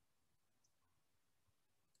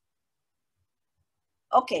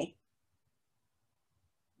 Okay.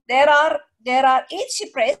 There are each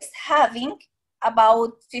breast having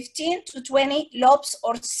about 15 to 20 lobes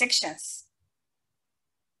or sections.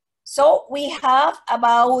 So we have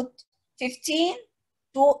about 15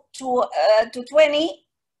 to 20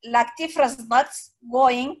 lactiferous ducts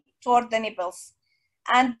going toward the nipples.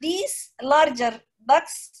 And these larger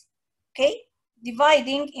ducts, okay,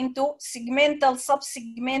 dividing into segmental,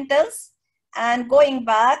 subsegmentals, and going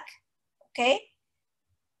back, okay,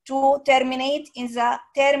 to terminate in the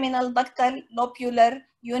terminal ductal lobular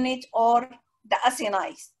unit or the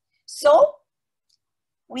acini. So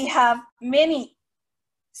we have many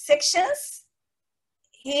sections.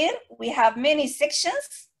 Here we have many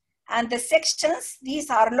sections, and the sections, these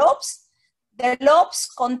are lobes. The lobes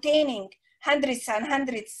containing hundreds and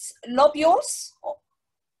hundreds lobules,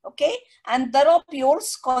 okay? And the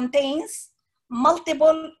lobules contains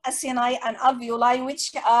multiple acini and alveoli,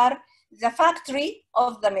 which are the factory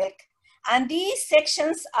of the milk. And these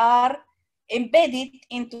sections are embedded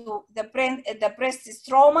into the breast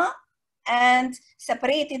stroma and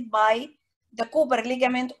separated by the Cooper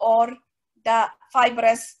ligament or the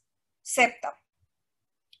fibrous septum.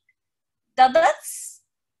 The ducts,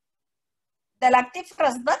 the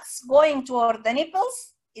lactiferous ducts going toward the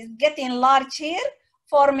nipples is getting large here,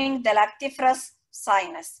 forming the lactiferous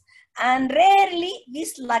sinus. And rarely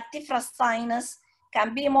this lactiferous sinus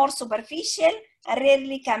can be more superficial and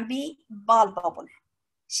rarely can be palpable.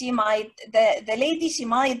 She might, the lady, she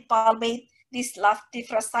might palpate this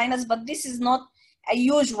lactiferous sinus, but this is not a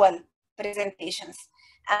usual presentations.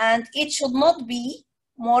 And it should not be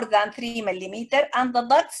more than 3 millimeter, and the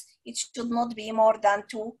ducts, it should not be more than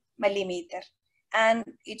 2 millimeter. And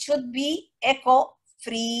it should be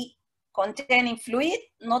echo-free, containing fluid,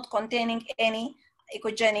 not containing any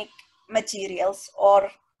echogenic materials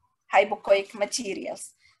or hypoechoic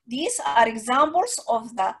materials. These are examples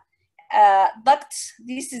of the ducts.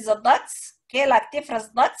 This is a ducts, okay,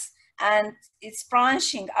 lactiferous ducts, and its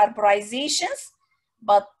branching arborizations,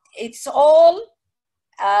 but it's all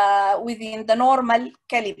within the normal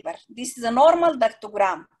caliber. This is a normal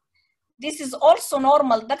ductogram. This is also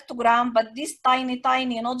normal ductogram, but this tiny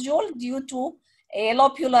nodule due to a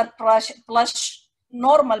lobular plush,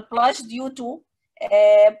 normal plush due to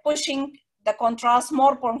pushing the contrast,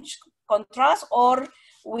 more contrast, or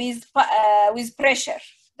with pressure.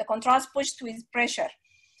 The contrast pushed with pressure.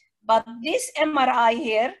 But this MRI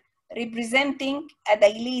here representing a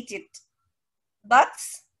dilated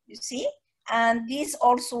ducts, you see, and this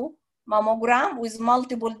also mammogram with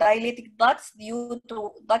multiple dilated ducts due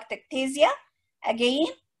to ductectasia. Again,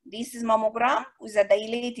 this is mammogram with a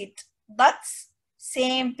dilated ducts.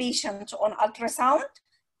 Same patient on ultrasound,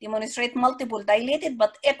 demonstrate multiple dilated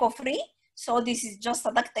but echo-free. So this is just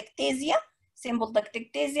a ductectasia, simple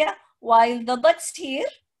ductectasia, while the ducts here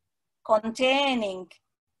containing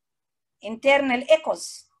internal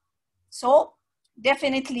echoes. So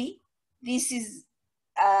definitely this is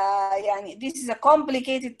this is a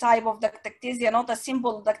complicated type of ductectasia, not a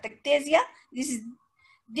simple ductectasia.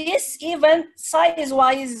 This even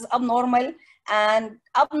size-wise is abnormal, and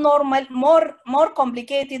abnormal, more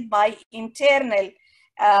complicated by internal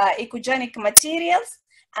echogenic materials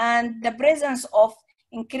and the presence of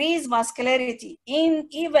increased vascularity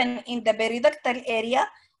even in the periductal area,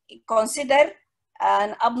 considered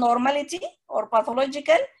an abnormality or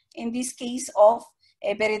pathological in this case of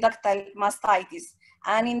a periductal mastitis.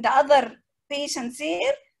 And in the other patients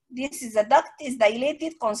here, this is a duct is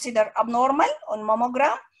dilated, considered abnormal on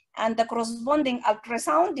mammogram, and the corresponding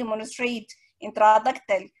ultrasound demonstrate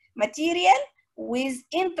intraductal material with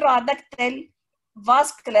intraductal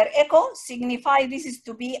vascular echo, signify this is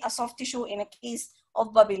to be a soft tissue in a case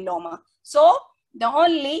of papilloma. So the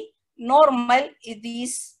only normal is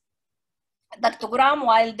this ductogram,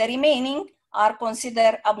 while the remaining are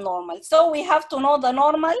considered abnormal. So we have to know the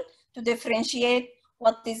normal to differentiate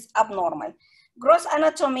what is abnormal. Gross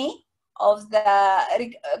anatomy of the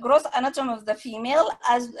female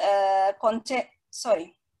as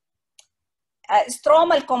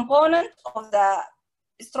stromal component of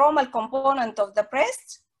the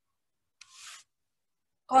breast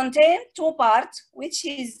contain two parts, which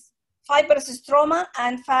is fibrous stroma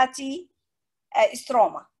and fatty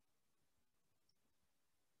stroma.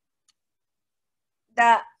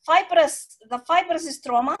 The fibrous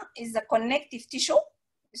stroma is the connective tissue,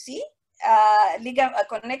 you see,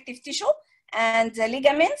 connective tissue and the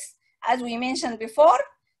ligaments. As we mentioned before,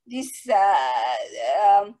 this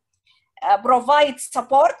provides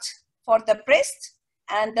support for the breast,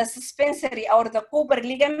 and the suspensory or the Cooper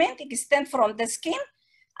ligament extend from the skin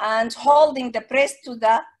and holding the breast to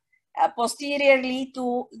the posteriorly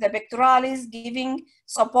to the pectoralis, giving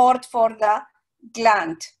support for the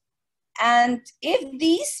gland. And if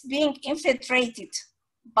these being infiltrated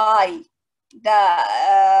by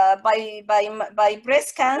the by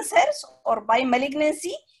breast cancers or by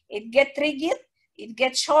malignancy, it get triggered, it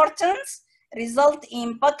gets shortened, result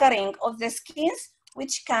in puckering of the skins,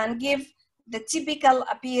 which can give the typical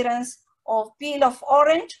appearance of peel of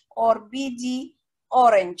orange or BD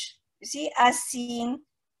orange. You see, as seen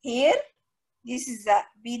here, this is the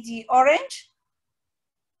BD orange,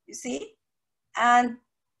 you see, and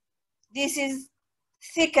this is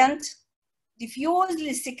thickened,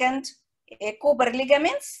 diffusely thickened Cooper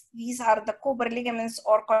ligaments. These are the Cooper ligaments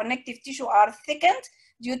or connective tissue are thickened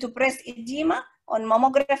due to breast edema on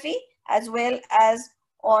mammography as well as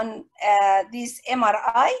on this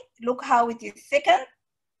MRI. Look how it is thickened,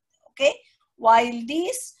 okay? While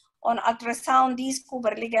these on ultrasound, these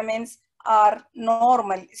Cooper ligaments are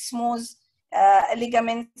normal, smooth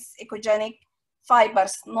ligaments, echogenic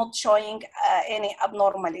fibers, not showing any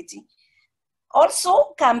abnormality.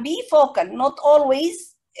 Also can be focal, not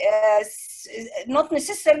always, not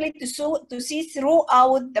necessarily to see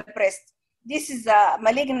throughout the breast. This is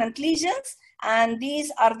malignant lesions, and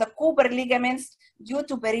these are the Cooper ligaments due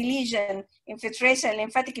to perilesion, infiltration,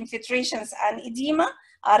 lymphatic infiltrations, and edema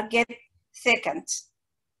are get thickened.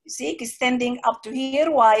 You see, extending up to here,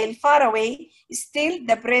 while far away, still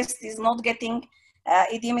the breast is not getting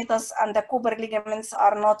edematous and the Cooper ligaments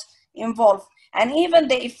are not involved. And even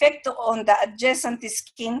the effect on the adjacent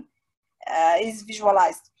skin is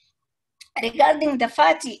visualized. Regarding the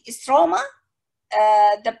fatty stroma,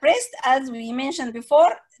 the breast, as we mentioned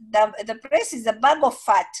before, the breast is a bag of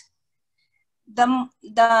fat. The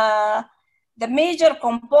major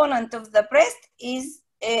component of the breast is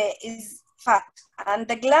fat, and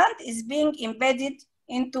the gland is being embedded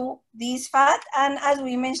into this fat. And as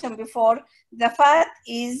we mentioned before, the fat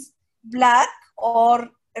is black or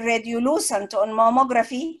radiolucent on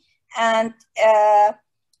mammography and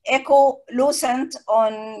echolucent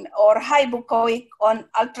on or hypoechoic on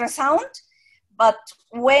ultrasound. But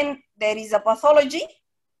when there is a pathology,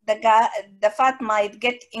 the fat might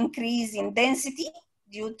get increase in density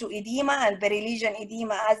due to edema and perilesion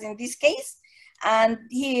edema, as in this case. And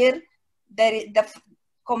here,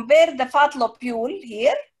 compare the fat lobule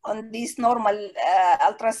here on this normal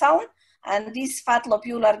ultrasound, and these fat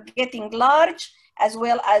lobule are getting large as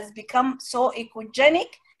well as become so echogenic.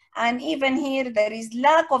 And even here, there is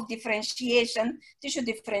lack of differentiation, tissue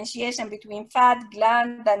differentiation between fat,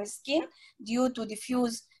 gland, and skin due to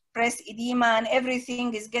diffuse breast edema, and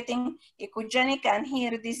everything is getting echogenic. And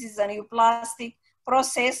here, this is a neoplastic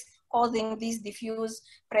process causing this diffuse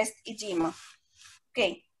breast edema.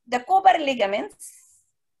 Okay, the Cooper ligaments,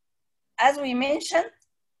 as we mentioned,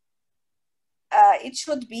 it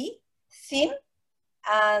should be thin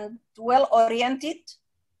and well-oriented,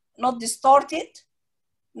 not distorted,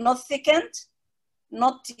 not thickened,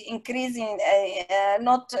 not increasing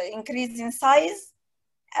size.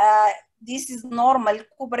 This is normal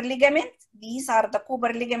Cooper ligament. These are the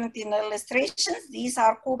Cooper ligament in illustrations. These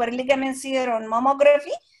are Cooper ligaments here on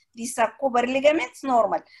mammography. These are Cooper ligaments,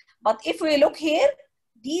 normal. But if we look here,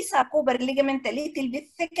 these are Cooper ligament a little bit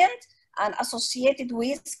thickened and associated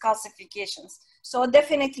with calcifications. So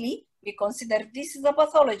definitely we consider this is a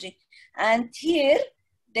pathology. And here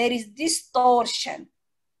there is distortion.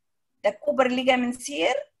 The Cooper ligaments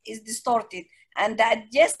here is distorted, and the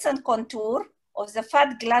adjacent contour of the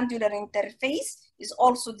fat glandular interface is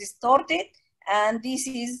also distorted. And this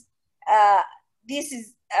is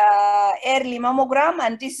early mammogram,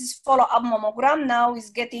 and this is follow-up mammogram. Now is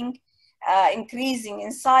getting increasing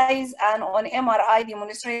in size, and on MRI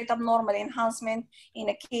demonstrate abnormal enhancement in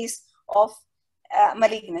a case of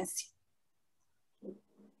malignancy.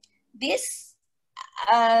 This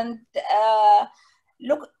and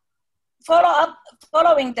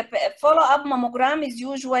following the follow-up mammogram is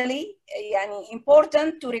usually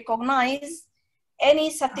important to recognize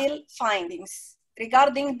any subtle findings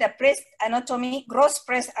regarding the breast anatomy, gross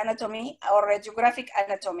breast anatomy, or radiographic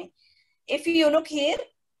anatomy. If you look here,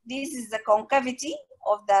 this is the concavity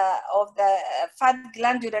of the fat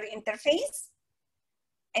glandular interface.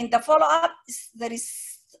 In the follow-up, there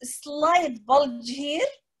is a slight bulge here,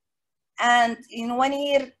 and in 1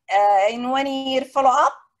 year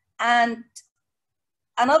follow-up, and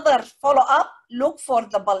another follow-up, look for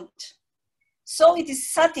the bulge. So it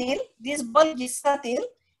is subtle, this bulge is subtle,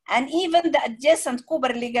 and even the adjacent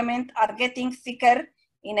Cooper ligament are getting thicker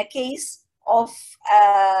in a case of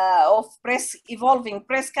evolving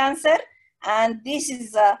breast cancer. And this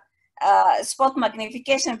is a spot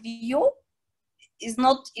magnification view, is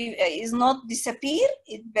not disappear,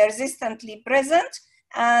 it persistently present,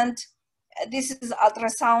 and this is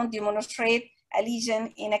ultrasound demonstrate a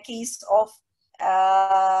lesion in a case of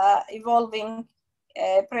evolving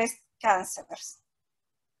breast cancers.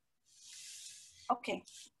 Okay,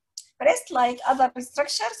 breast, like other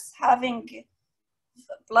structures, having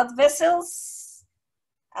blood vessels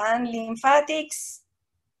and lymphatics,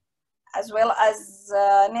 as well as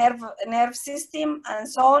nerve system and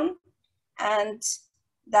so on. And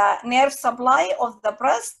the nerve supply of the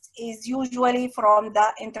breast is usually from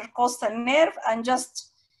the intercostal nerve. And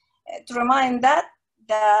just to remind that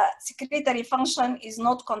the secretory function is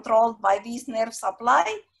not controlled by this nerve supply,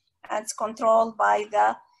 and it's controlled by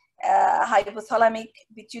the hypothalamic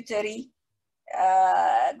pituitary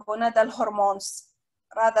gonadal hormones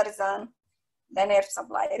rather than the nerve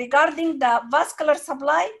supply. Regarding the vascular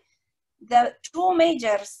supply, the two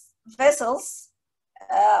major vessels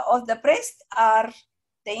of the breast are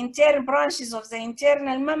the internal branches of the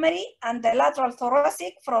internal mammary and the lateral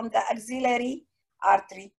thoracic from the axillary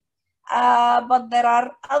artery. But there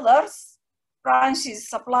are others branches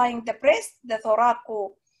supplying the breast, the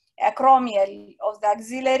thoracoacromial of the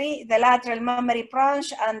axillary, the lateral mammary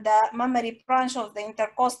branch, and the mammary branch of the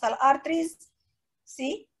intercostal arteries.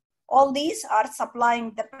 See, all these are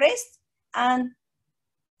supplying the breast. And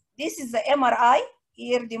this is the MRI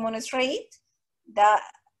here demonstrate the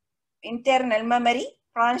internal mammary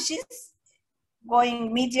branches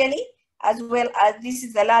going medially, as well as this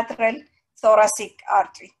is the lateral thoracic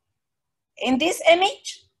artery. In this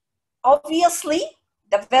image, obviously,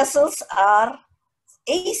 the vessels are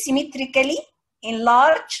asymmetrically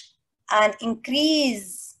enlarged and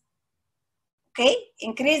increase, okay?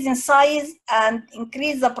 Increase in size and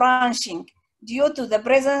increase the branching due to the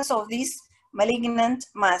presence of this malignant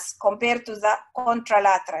mass compared to the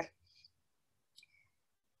contralateral.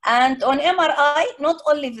 And on MRI, not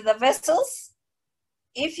only the vessels,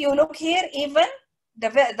 if you look here, even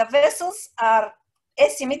the vessels are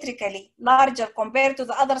asymmetrically larger compared to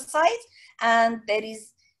the other side, and there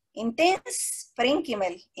is intense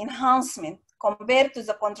parenchymal enhancement compared to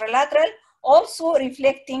the contralateral, also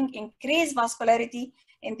reflecting increased vascularity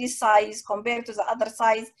in this size compared to the other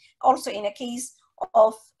size, also in a case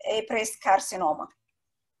of a breast carcinoma.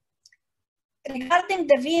 Regarding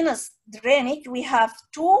the venous drainage, we have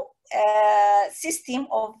two systems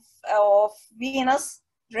of venous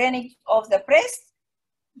drainage of the breast,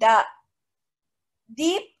 the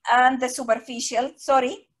deep and the superficial.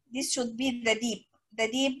 Sorry, this should be the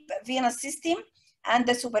deep venous system and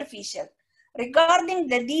the superficial. Regarding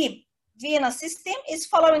the deep venous system is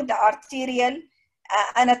following the arterial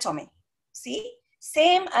anatomy. See,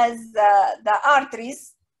 same as the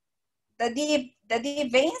arteries, the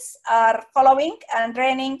deep veins are following and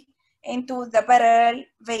draining into the parallel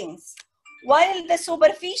veins, while the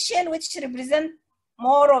superficial, which represent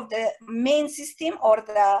more of the main system or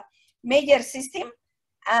the major system,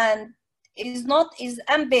 and is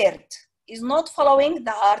impaired, is not following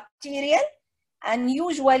the arterial, and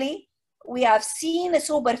usually we have seen a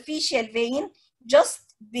superficial vein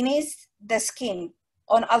just beneath the skin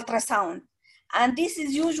on ultrasound. And this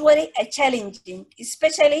is usually a challenging,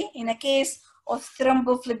 especially in a case of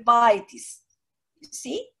thrombophlebitis. You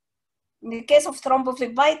see, in the case of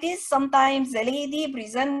thrombophlebitis, sometimes the lady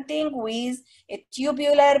presenting with a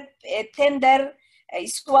tubular, tender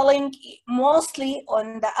swelling, mostly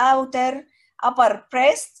on the outer upper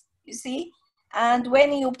breast, you see. And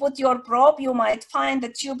when you put your probe, you might find the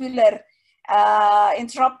tubular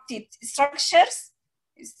interrupted structures.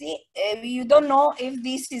 You see, you don't know if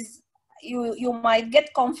this is, you might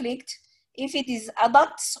get conflict if it is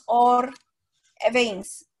ducts or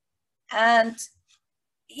veins. And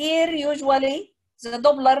here usually the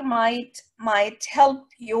Doppler might help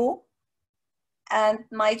you and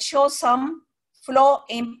might show some flow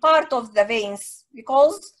in part of the veins,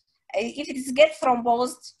 because if it gets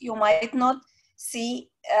thrombosed, you might not see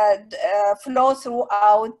flow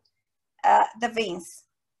throughout the veins.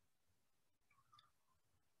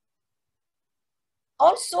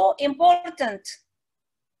 Also important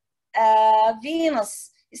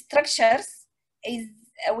venous structures is,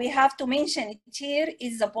 we have to mention it here,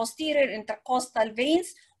 is the posterior intercostal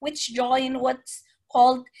veins, which join what's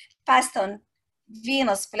called Paston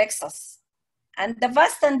venous plexus. And the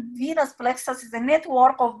Paston venous plexus is a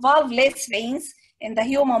network of valveless veins in the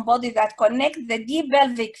human body that connect the deep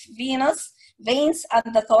pelvic venous veins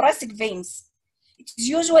and the thoracic veins. It is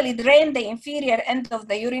usually drain the inferior end of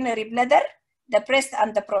the urinary bladder, the breast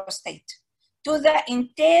and the prostate, to the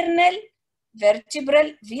internal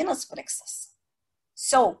vertebral venous plexus.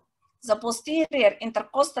 So the posterior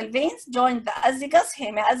intercostal veins join the azygous,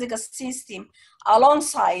 hemiazygous system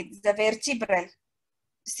alongside the vertebral,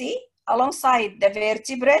 see, alongside the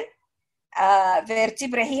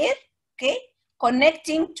vertebra here, okay,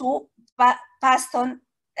 connecting to Paston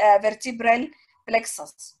vertebral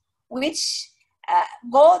plexus, which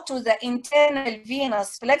go to the internal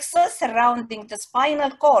venous plexus surrounding the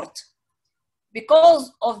spinal cord.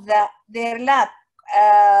 Because of their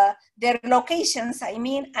locations, I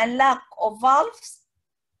mean, and lack of valves,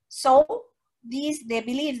 so they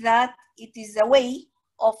believe that it is a way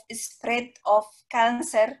of spread of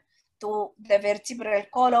cancer to the vertebral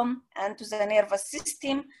column and to the nervous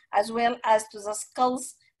system, as well as to the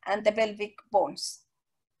skulls and the pelvic bones.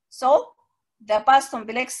 So the Paston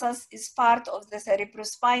plexus is part of the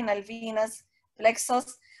cerebrospinal venous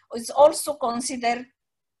plexus. It's also considered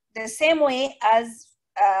the same way as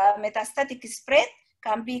metastatic spread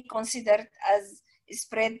can be considered as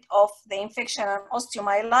spread of the infection and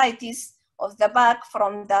osteomyelitis of the back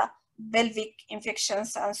from the pelvic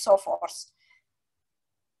infections and so forth.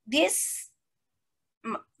 These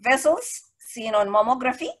vessels seen on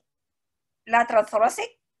mammography, lateral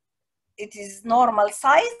thoracic, it is normal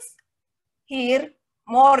size. Here,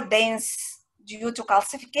 more dense due to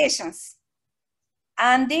calcifications.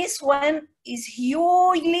 And this one is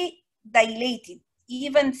hugely dilated,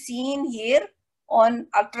 even seen here on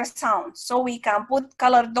ultrasound. So we can put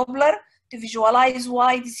color Doppler to visualize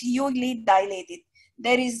why it is hugely dilated.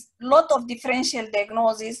 There is a lot of differential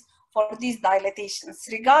diagnosis for these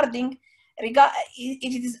dilatations regarding if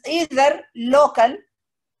it is either local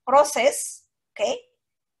process, okay,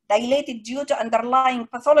 dilated due to underlying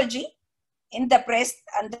pathology in the breast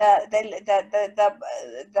and the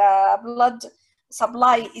blood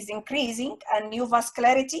supply is increasing and new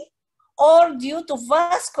vascularity, or due to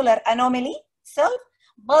vascular anomaly itself,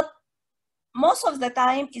 but most of the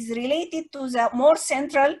time is related to the more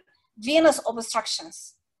central venous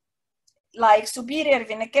obstructions. Like superior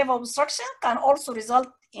vena cava obstruction can also result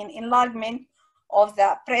in enlargement of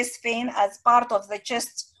the breast vein as part of the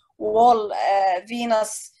chest wall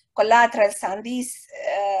venous collaterals and this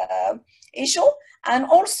issue, and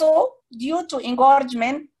also due to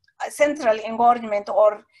engorgement, central engorgement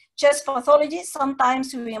or chest pathology.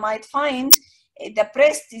 Sometimes we might find the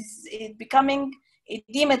breast is becoming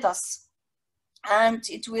edematous, and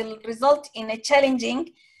it will result in a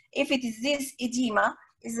challenging, if it is this edema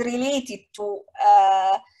is related to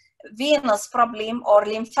venous problem or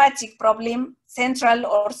lymphatic problem, central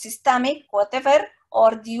or systemic, whatever,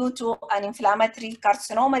 or due to an inflammatory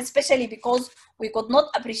carcinoma, especially because we could not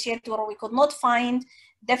appreciate or we could not find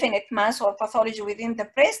definite mass or pathology within the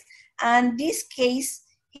breast. And this case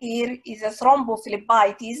here is a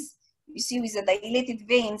thrombophlebitis, you see, with a dilated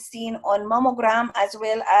vein seen on mammogram as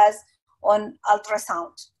well as on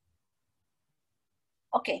ultrasound.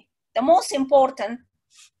 Okay, the most important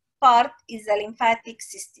part is the lymphatic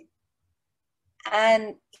system.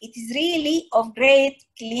 And it is really of great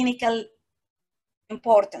clinical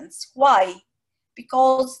importance. Why?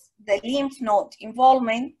 Because the lymph node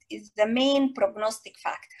involvement is the main prognostic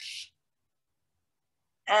factor,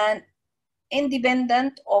 and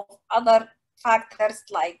independent of other factors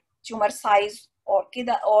like tumor size or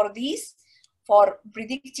these, for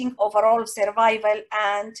predicting overall survival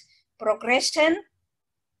and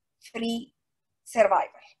progression-free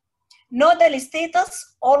survival. Nodal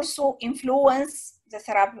status also influence the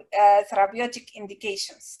therapeutic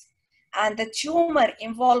indications, and the tumor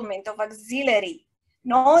involvement of axillary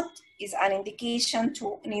node is an indication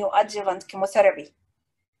to neoadjuvant chemotherapy.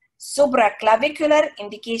 Supraclavicular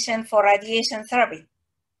indication for radiation therapy.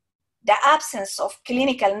 The absence of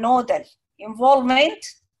clinical nodal involvement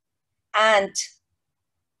and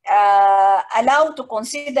allow to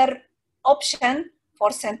consider option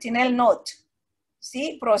for sentinel node,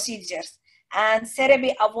 see, procedures, and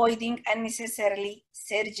therapy avoiding unnecessarily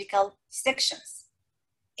surgical sections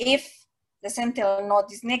if the sentinel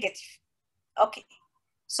node is negative. Okay,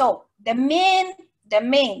 so the main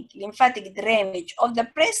lymphatic drainage of the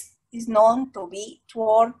breast is known to be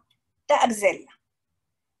toward the axilla.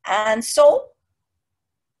 And so,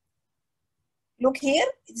 look here,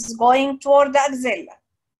 it's going toward the axilla.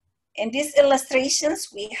 In these illustrations,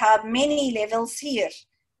 we have many levels here.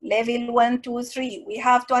 Level 1, 2, 3, we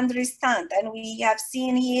have to understand, and we have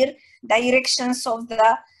seen here directions of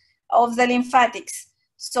the lymphatics.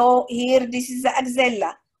 So here, this is the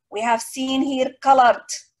axilla. We have seen here colored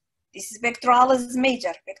This is pectoralis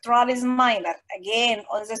major, pectoralis minor. Again,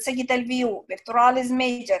 on the sagittal view, pectoralis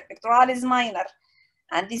major, pectoralis minor.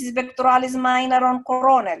 And this is pectoralis minor on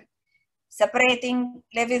coronal, separating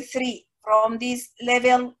level 3 from this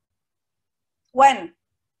level 1,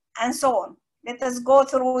 and so on. Let us go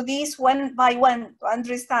through these one by one to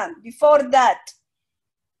understand. Before that,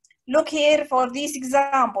 look here for these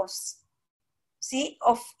examples, see,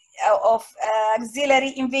 of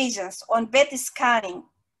axillary invasions on PET scanning.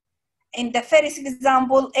 In the first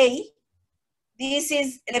example A, this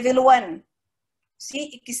is level 1,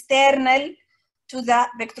 see, external to the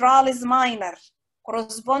pectoralis minor,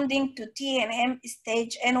 corresponding to TNM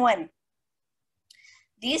stage N1.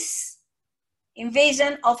 This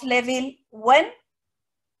invasion of level 1,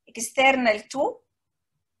 external to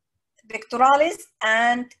pectoralis,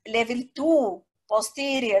 and level 2,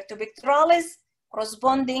 posterior to pectoralis,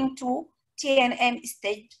 corresponding to TNM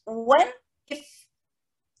stage 1 if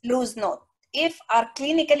loose node. If are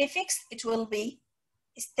clinically fixed, it will be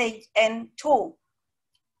stage N2.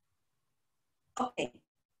 Okay,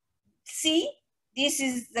 see, this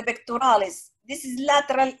is the pectoralis. This is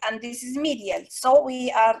lateral and this is medial. So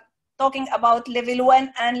we are talking about level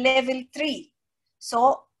 1 and level 3.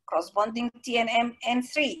 So corresponding TNM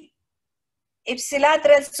N3.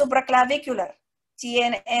 Ipsilateral supraclavicular,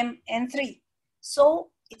 TNM N3. So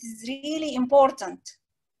it is really important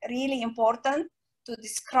to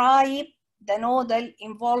describe the nodal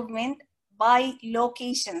involvement by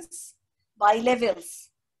locations, by levels.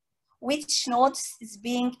 Which nodes is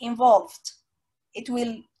being involved? It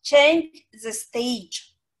will change the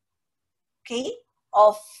stage, okay,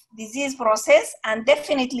 of disease process, and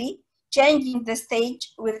definitely changing the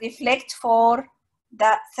stage will reflect for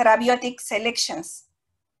the therapeutic selections.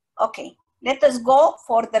 Okay, let us go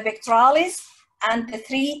for the pectoralis and the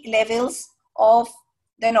 3 levels of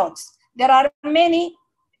the nodes. There are many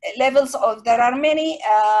levels of, there are many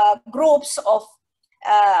groups of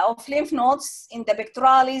lymph nodes in the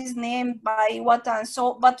pectoralis named by what and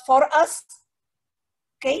so, but for us,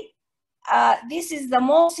 okay, this is the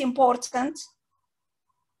most important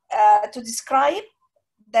to describe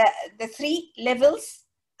the 3 levels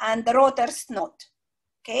and the Rotter's node,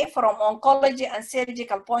 okay, from oncology and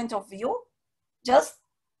surgical point of view. Just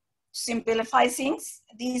simplify things,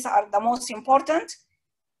 these are the most important.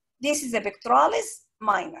 This is the pectoralis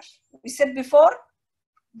minor. We said before,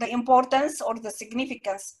 the importance or the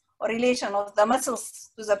significance or relation of the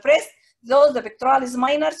muscles to the breast, though the pectoralis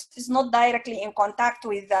minor is not directly in contact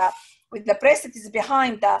with the breast, it is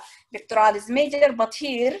behind the pectoralis major, but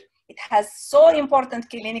here it has so important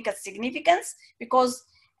clinical significance because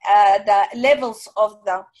the levels of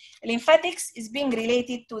the lymphatics is being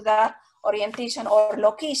related to the orientation or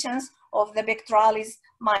locations of the pectoralis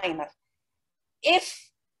minor. If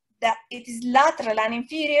it is lateral and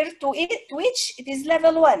inferior to it, which it is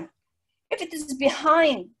level 1. If it is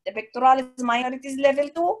behind the pectoralis minor, it is level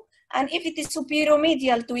 2. And if it is superior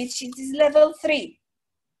medial to which it is level 3.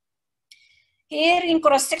 Here in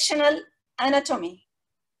cross-sectional anatomy,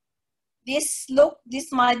 this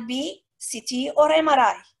might be CT or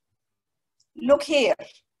MRI. Look here.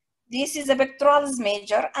 This is the pectoralis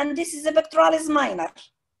major and this is the pectoralis minor.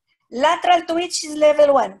 Lateral to which is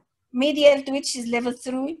level 1, medial to which is level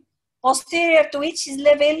 3, posterior to which is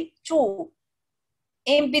level 2.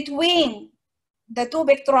 In between the 2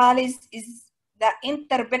 pectoralis is the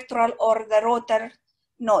interpectoral or the Rotter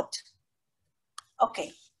node.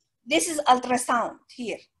 Okay, this is ultrasound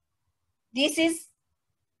here. This is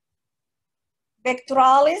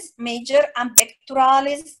pectoralis major and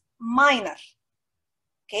pectoralis minor.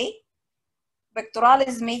 Okay,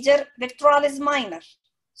 pectoralis major, pectoralis minor.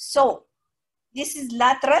 So this is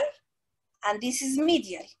lateral and this is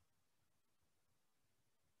medial.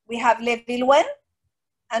 We have level 1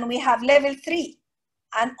 and we have level 3.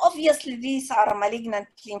 And obviously these are malignant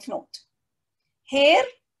lymph node. Here,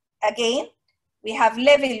 again, we have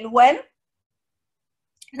level 1.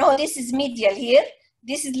 No, this is medial here.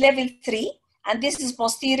 This is level 3 and this is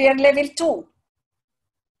posterior level 2.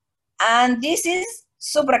 And this is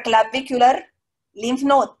supraclavicular lymph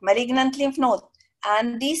node, malignant lymph node.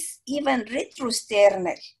 And this even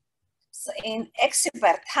retrosternal. So in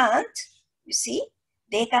expert hand, you see,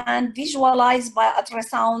 they can visualize by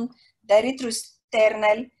ultrasound the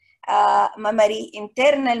retrosternal mammary,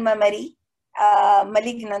 internal mammary,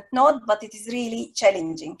 malignant node, but it is really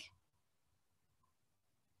challenging.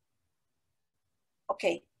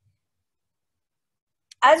 Okay.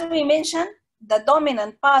 As we mentioned, the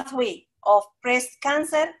dominant pathway of breast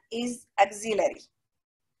cancer is axillary,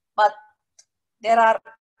 but there are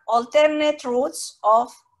alternate routes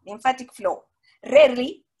of lymphatic flow.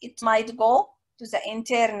 Rarely, it might go to the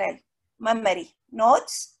internal mammary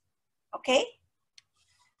nodes, okay?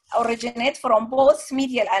 Originate from both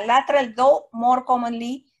medial and lateral, though more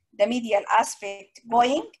commonly the medial aspect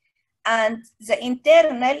going, and the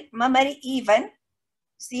internal mammary even,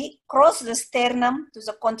 see, cross the sternum to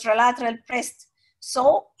the contralateral breast.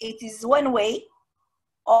 So it is one way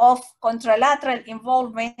of contralateral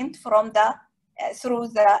involvement from the through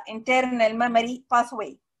the internal mammary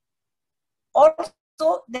pathway.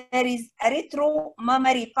 Also, there is a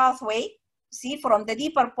retromammary pathway, see, from the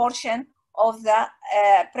deeper portion of the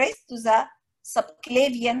breast to the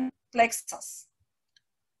subclavian plexus.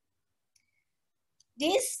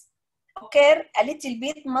 These occur a little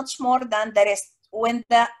bit much more than the rest. When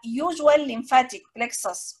the usual lymphatic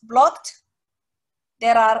plexus blocked,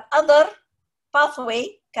 there are other pathway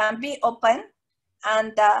can be open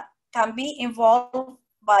and can be involved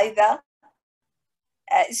by the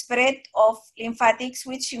spread of lymphatics,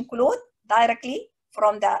 which include directly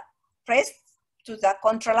from the breast to the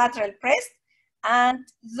contralateral breast. And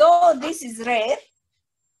though this is rare,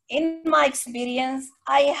 in my experience,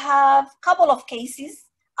 I have a couple of cases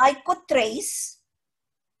I could trace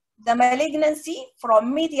the malignancy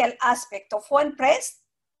from medial aspect of one breast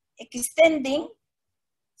extending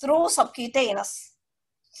through subcutaneous,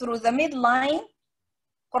 through the midline,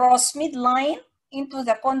 cross midline into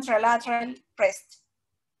the contralateral breast.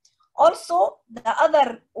 Also, the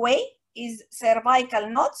other way is cervical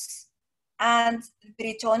nodes and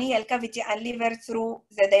peritoneal cavity and liver through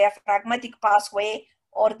the diaphragmatic pathway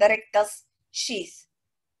or the rectus sheath.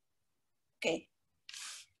 Okay.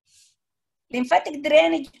 Lymphatic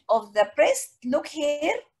drainage of the breast, look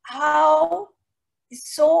here how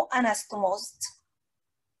it's so anastomosed.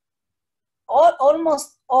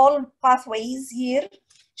 Almost all pathways here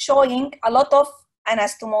showing a lot of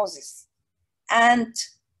anastomosis. And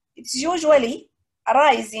it's usually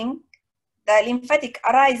arising, the lymphatic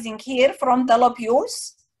arising here from the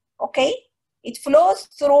lobules, okay? It flows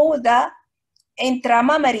through the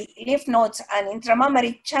intramammary lymph nodes and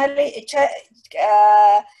intramammary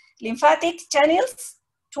lymphatic channels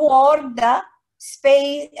toward the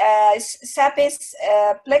stapes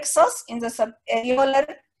plexus in the subareolar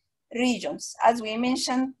regions. As we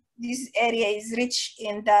mentioned, this area is rich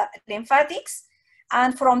in the lymphatics,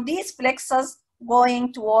 and from these plexus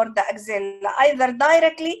going toward the axilla, either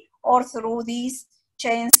directly or through these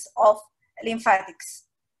chains of lymphatics.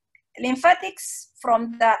 Lymphatics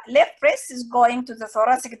from the left breast is going to the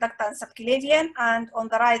thoracic duct and subclavian, and on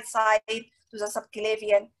the right side to the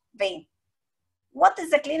subclavian vein. What is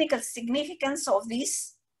the clinical significance of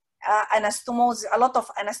this anastomosis, a lot of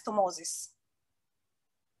anastomosis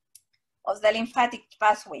of the lymphatic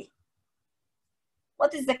pathway?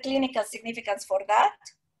 What is the clinical significance for that?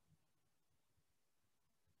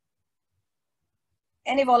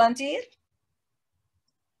 Any volunteer?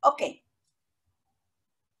 Okay.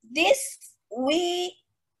 This, we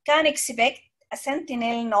can expect a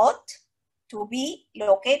sentinel node to be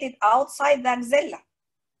located outside the axilla,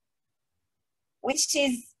 which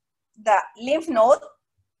is the lymph node,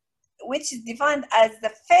 which is defined as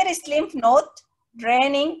the first lymph node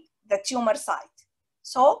draining the tumor site.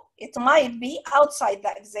 So it might be outside the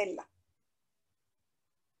axilla.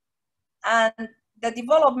 And the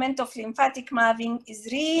development of lymphatic mapping is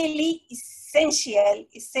really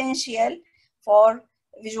essential for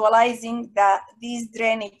visualizing these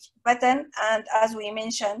drainage pattern, and as we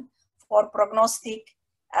mentioned, for prognostic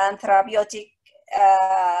and therapeutic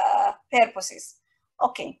purposes.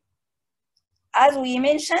 Okay, as we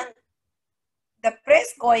mentioned, the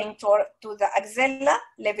breast going to the axilla,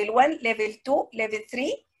 level 1, level 2, level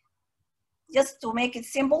 3, just to make it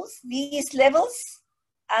simple, these levels,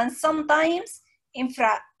 and sometimes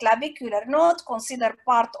infraclavicular node considered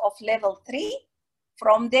part of level 3.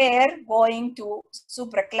 From there, going to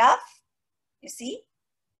supraclav, you see,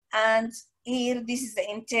 and here, this is the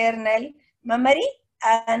internal mammary.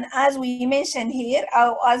 And as we mentioned here,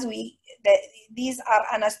 these are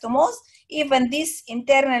anastomos, even this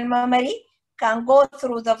internal mammary can go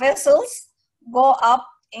through the vessels, go up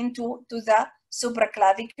into the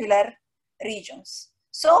supraclavicular regions.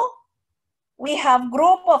 So we have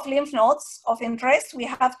group of lymph nodes of interest. We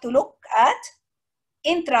have to look at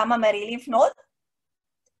intramammary lymph node.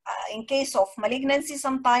 In case of malignancy,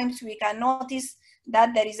 sometimes we can notice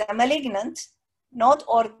that there is a malignant node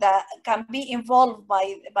or can be involved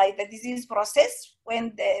by the disease process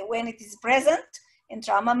when it is present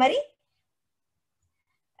intramammary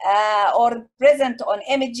or present on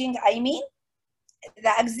imaging. I mean, the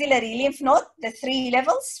axillary lymph node, the 3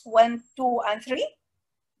 levels, 1, 2, and 3,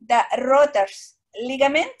 the Roters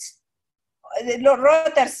ligament, the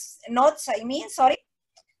Roters nodes, I mean, sorry,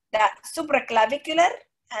 the supraclavicular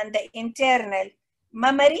and the internal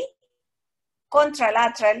mammary,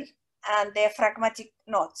 contralateral, and diaphragmatic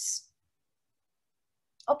nodes.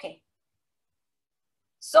 Okay.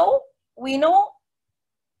 So we know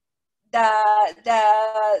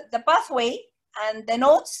the pathway and the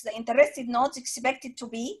nodes, the interested nodes expected to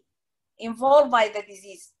be involved by the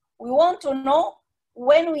disease. We want to know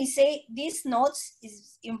when we say these nodes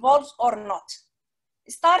is involved or not.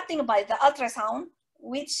 Starting by the ultrasound,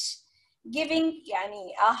 which giving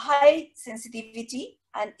a high sensitivity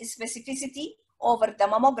and specificity over the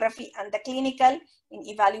mammography and the clinical in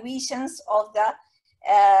evaluations of the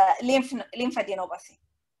lymphadenopathy.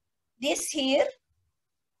 This here,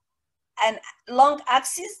 an long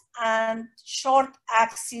axis and short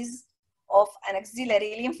axis of an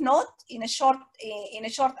axillary lymph node. In a short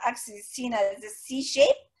axis seen as a C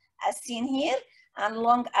shape, as seen here, and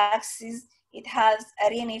long axis it has a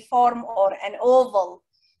reniform or an oval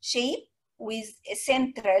shape with a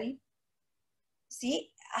central,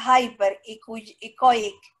 hyper-echoic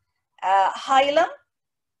hilum,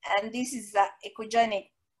 and this is the echogenic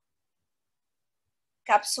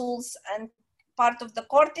capsules and part of the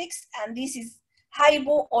cortex, and this is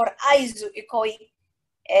hypo or isoechoic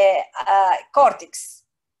cortex.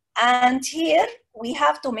 And here we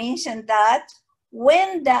have to mention that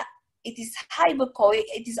when it is hypoechoic,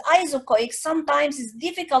 it is isoechoic, sometimes it's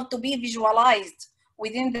difficult to be visualized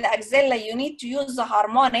within the axilla. You need to use the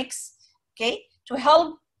harmonics, okay, to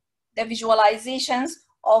help the visualizations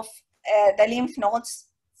of the lymph nodes.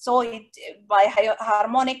 So by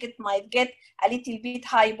harmonic, it might get a little bit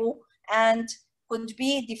hypo and could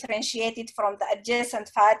be differentiated from the adjacent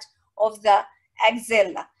fat of the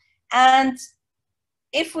axilla. And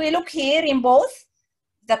if we look here in both,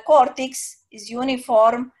 the cortex is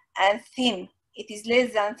uniform and thin. It is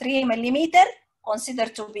less than 3 millimeter,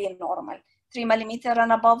 considered to be normal. 3 millimeter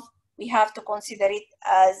and above, we have to consider it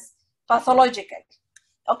as pathological.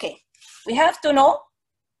 Okay, we have to know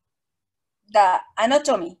the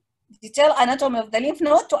anatomy, detailed anatomy of the lymph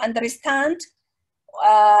node to understand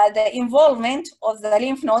the involvement of the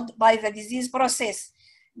lymph node by the disease process.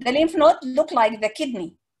 The lymph node look like the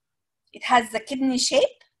kidney. It has the kidney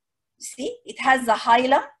shape. See, it has the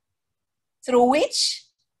hilum through which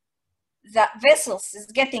the vessels is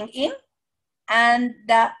getting in and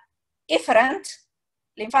the efferent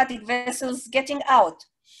lymphatic vessels getting out.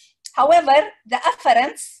 However, the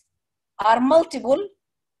afferents are multiple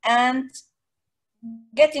and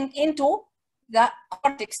getting into the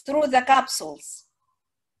cortex through the capsules.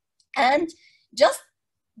 And just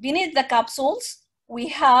beneath the capsules, we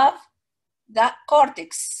have the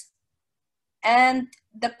cortex. And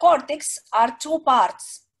the cortex are two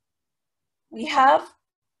parts. We have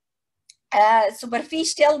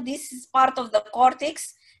superficial, this is part of the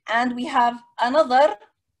cortex, and we have another,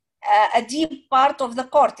 a deep part of the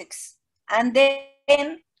cortex, and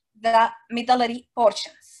then the medullary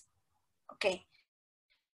portions. Okay.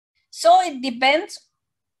 So it depends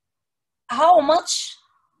how much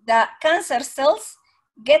the cancer cells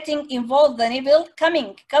getting involved, the nibble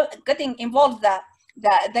getting involved the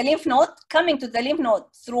lymph node, coming to the lymph node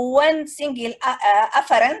through one single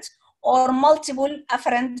afferent or multiple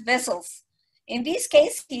afferent vessels. In this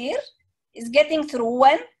case here, is getting through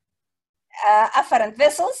one afferent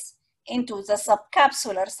vessels into the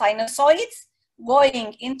subcapsular sinusoids,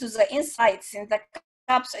 going into the insides in the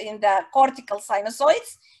cortical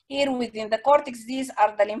sinusoids. Here within the cortex, these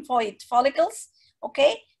are the lymphoid follicles,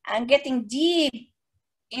 okay, and getting deep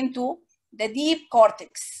into the deep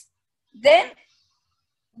cortex. Then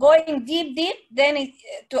going deep, then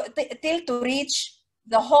till to reach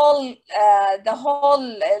the whole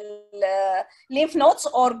lymph nodes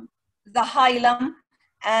or the hilum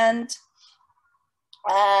and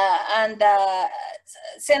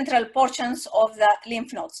central portions of the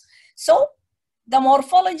lymph nodes. So the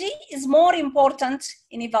morphology is more important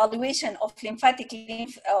in evaluation of lymphatic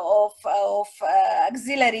lymph of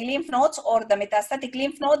axillary lymph nodes or the metastatic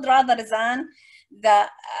lymph node rather than the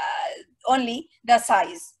only the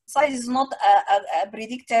size. Size is not a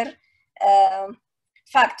predictor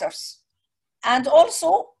factors. And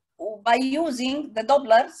also by using the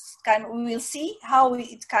Dopplers, we will see how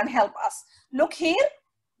it can help us. Look here,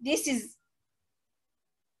 this is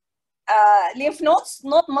lymph nodes,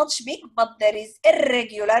 not much big, but there is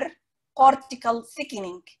irregular cortical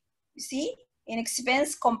thickening. You see, in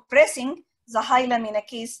expense compressing the hilum in a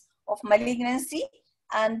case of malignancy,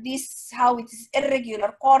 and this is how it is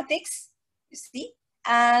irregular cortex, you see,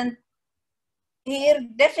 and here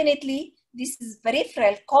definitely this is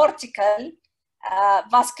peripheral cortical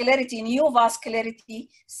vascularity, new vascularity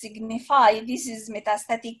signify this is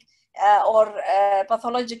metastatic or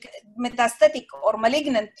pathologic metastatic or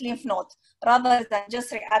malignant lymph node rather than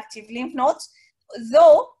just reactive lymph nodes,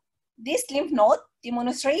 though this lymph node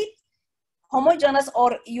demonstrate homogeneous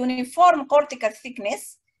or uniform cortical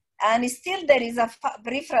thickness, and still there is a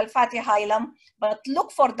peripheral fatty hilum, but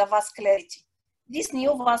look for the vascularity. This new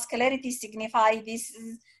vascularity signifies this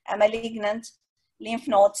is a malignant lymph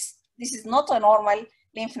nodes. This is not a normal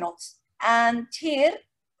lymph nodes. And here,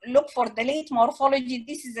 look for the late morphology.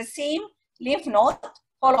 This is the same lymph node.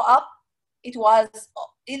 Follow up. It was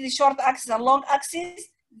in the short axis and long axis.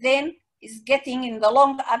 Then is getting in the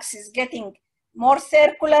long axis, getting more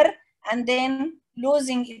circular, and then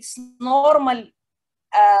losing its normal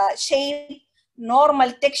shape,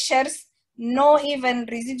 normal textures, no even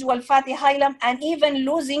residual fatty hilum, and even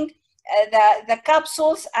losing the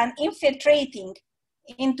capsules and infiltrating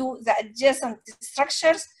into the adjacent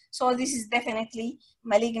structures. So this is definitely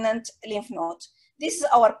malignant lymph node. This is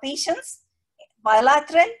our patients,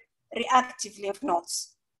 bilateral reactive lymph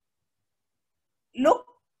nodes. Look,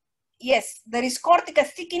 yes, there is cortical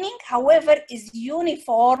thickening, however, is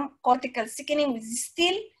uniform cortical thickening, which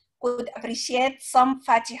still could appreciate some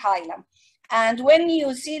fatty hilum. And when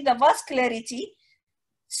you see the vascularity,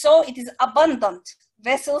 so it is abundant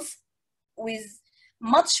vessels with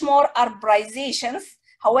much more arborizations,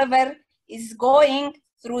 however, is going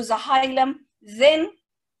through the hilum, then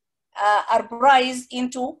arborize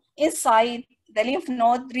into inside the lymph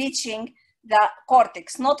node, reaching the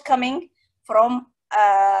cortex, not coming from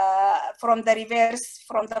the reverse,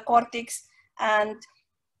 from the cortex, and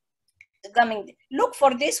coming. Look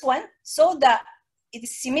for this one. So it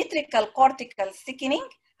is symmetrical cortical thickening.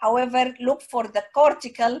 However, look for the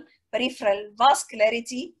cortical peripheral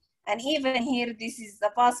vascularity. And even here, this is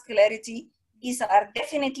the vascularity. These are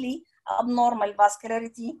definitely abnormal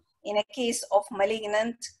vascularity in a case of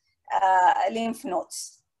malignant lymph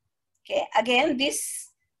nodes. Okay, again, this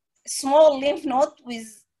small lymph node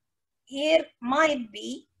with here might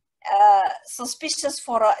be suspicious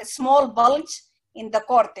for a small bulge in the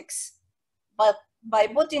cortex, but by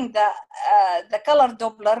putting the color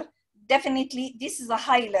Doppler, definitely this is a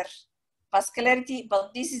higher vascularity,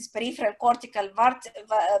 but this is peripheral cortical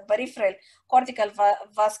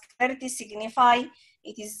vascularity signify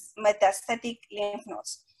it is metastatic lymph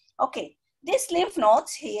nodes. Okay, these lymph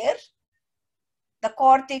nodes here, the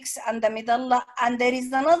cortex and the medulla, and there is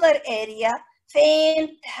another area,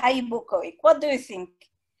 faint hypoechoic. What do you think?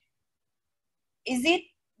 Is it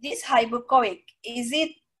this hypoechoic? Is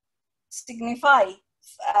it signify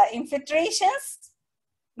infiltrations,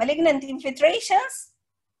 malignant infiltrations?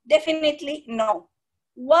 Definitely no.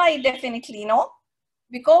 Why definitely no?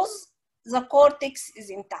 Because the cortex is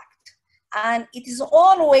intact, and it is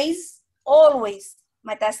always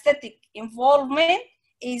metastatic involvement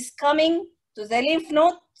is coming to the lymph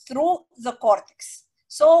node through the cortex.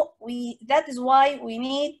 So that is why we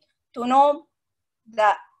need to know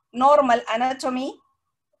the normal anatomy,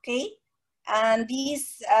 okay, and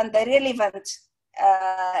these and the relevant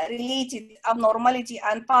related abnormality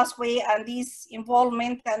and pathway and this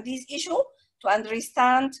involvement and this issue to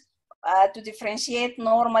understand, to differentiate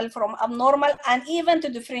normal from abnormal, and even to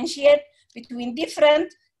differentiate between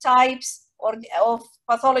different types of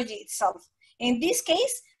pathology itself. In this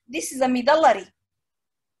case, this is a medullary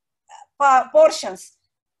portions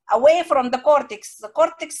away from the cortex. The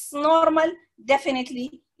cortex normal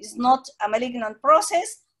definitely is not a malignant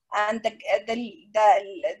process, and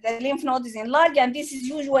the lymph node is enlarged, and this is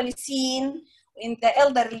usually seen in the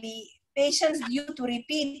elderly patients due to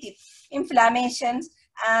repeated inflammations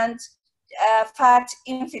and fat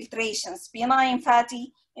infiltrations, benign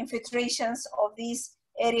fatty infiltrations of this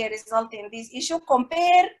area result in this issue.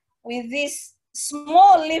 Compare with this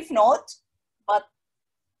small lymph node, but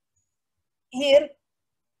here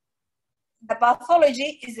the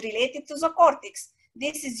pathology is related to the cortex.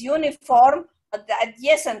 This is uniform, but the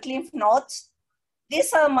adjacent lymph nodes,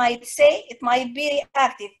 this I might say it might be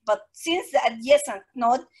reactive, but since the adjacent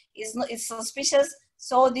node is suspicious,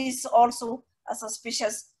 so this is also a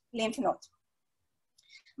suspicious lymph node.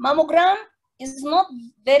 Mammogram is not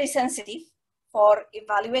very sensitive for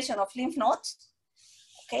evaluation of lymph nodes,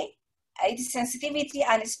 okay? Its sensitivity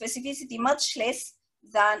and specificity much less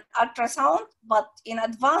than ultrasound, but in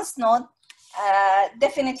advanced node,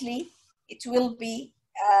 definitely it will be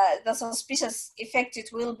the suspicious effect, it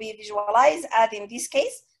will be visualized, as in this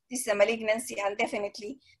case, this is a malignancy, and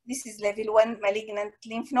definitely this is level 1 malignant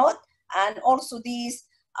lymph node, and also these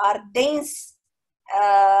are dense,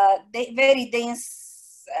 very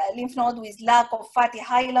dense lymph node with lack of fatty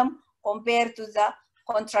hilum compared to the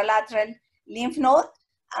contralateral lymph node,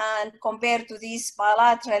 and compared to this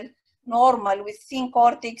bilateral normal with thin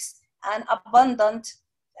cortex and abundant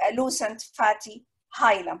lucent fatty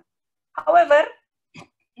hilum. However,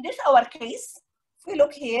 in this our case, if we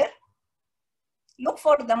look here, look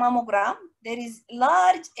for the mammogram, there is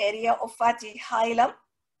large area of fatty hilum,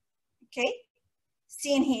 okay,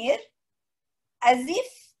 seen here, as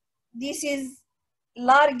if this is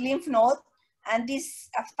large lymph node and this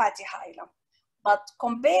a fatty hilum. But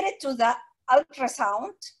compared to the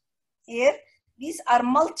ultrasound here, these are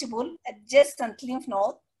multiple adjacent lymph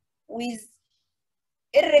nodes with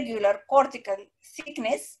irregular cortical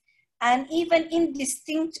thickness and even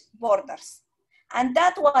indistinct borders. And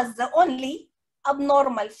that was the only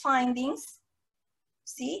abnormal findings,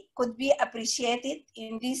 see, could be appreciated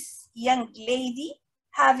in this young lady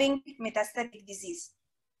having metastatic disease.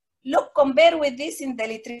 Look, compare with this in the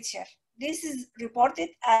literature. This is reported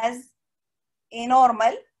as a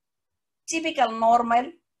normal, typical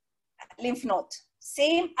normal lymph node,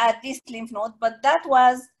 same as this lymph node, but that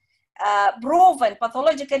was proven,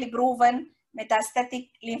 pathologically proven metastatic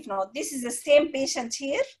lymph node. This is the same patient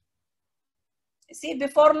here. See,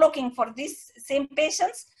 before looking for these same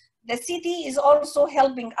patients, the CT is also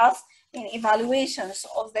helping us in evaluations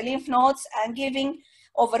of the lymph nodes and giving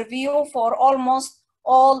overview for almost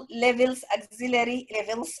all levels, axillary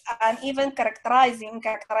levels, and even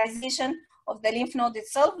characterization of the lymph node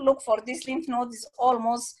itself. Look for this lymph node is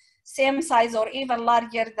almost same size or even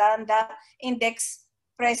larger than the index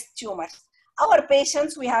breast tumors. Our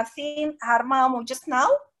patients, we have seen her mom just now,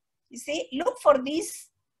 you see, look for these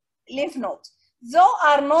lymph nodes. Though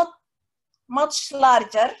are not much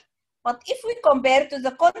larger, but if we compare to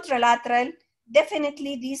the contralateral,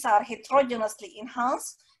 definitely these are heterogeneously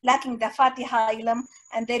enhanced, lacking the fatty hilum,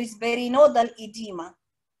 and there is perinodal edema.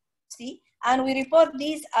 See, and we report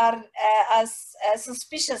these are as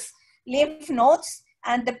suspicious lymph nodes,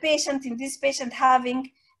 and the patient, in this patient having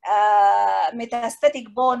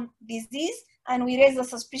metastatic bone disease, and we raise the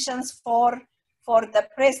suspicions for the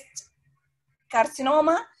breast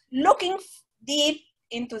carcinoma. Looking deep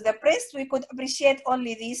into the breast, we could appreciate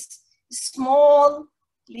only this small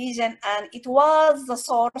lesion, and it was the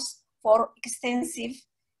source for extensive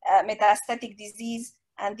metastatic disease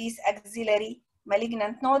and this axillary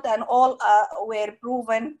malignant node, and all were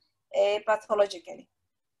proven pathologically.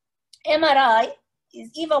 MRI is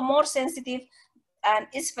even more sensitive and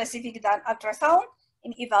specific than ultrasound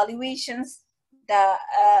in evaluations the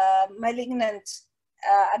malignant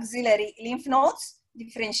axillary lymph nodes,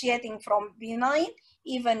 differentiating from benign,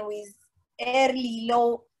 even with early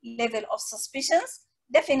low level of suspicions.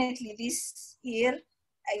 Definitely this here,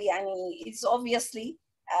 it's obviously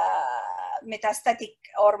metastatic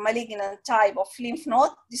or malignant type of lymph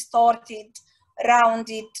node, distorted,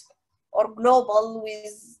 rounded, or global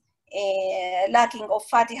with lacking of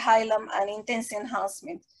fatty hilum and intense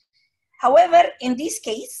enhancement. However, in this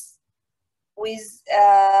case, with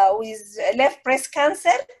left breast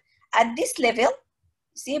cancer, at this level,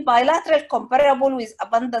 see, bilateral comparable with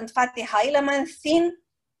abundant fatty hilum and thin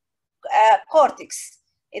cortex.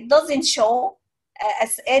 It doesn't show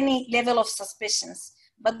as any level of suspicions.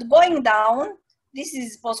 But going down, this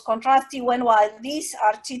is post-contrast T1, while these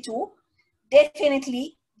are T2.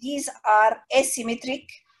 Definitely, these are asymmetric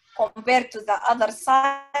compared to the other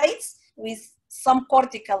sides with some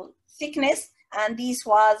cortical thickness, and this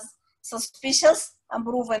was suspicious and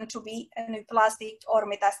proven to be neoplastic or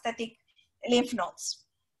metastatic lymph nodes.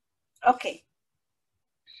 Okay.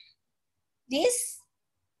 This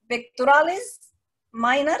pectoralis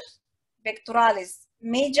minor, pectoralis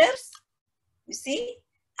majors, you see,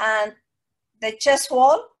 and the chest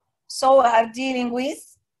wall. So we are dealing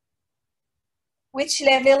with which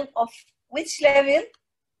level?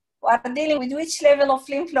 We are dealing with which level of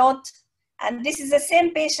lymph node? And this is the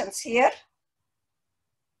same patients here.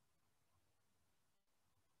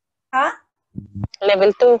 Huh?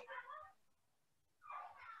 Level 2.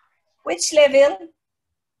 Which level?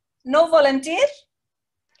 No volunteer?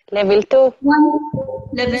 Level 2.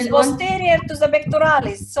 Level is posterior to the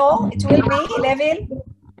pectoralis, so it will be level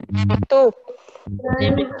 2.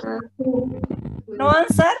 No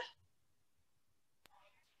answer?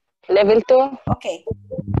 Level 2. Okay.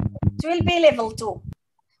 It will be level 2.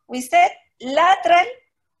 We said lateral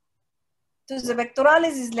to the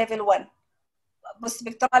pectoralis is level 1.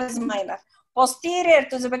 Pectoralis minor. Posterior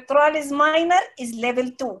to the pectoralis minor is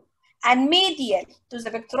level 2. And medial to the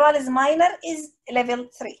pectoralis minor is level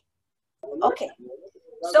 3. Okay.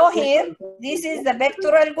 So here, this is the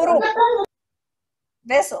pectoral group,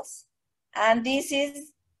 vessels. And this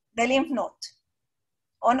is the lymph node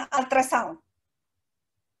on ultrasound.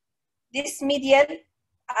 This medial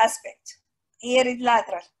aspect, here is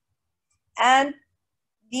lateral. And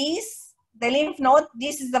this the lymph node,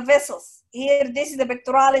 this is the vessels. Here, this is the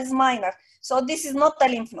pectoralis minor. So this is not the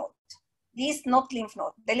lymph node. This is not lymph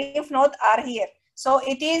node. The lymph node are here. So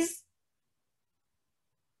it is,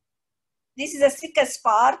 this is the thickest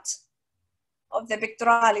part of the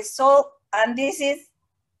pectoralis. So, and this is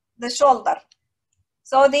the shoulder.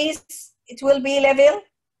 So this, it will be level.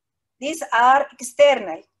 These are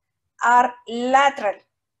external, are lateral.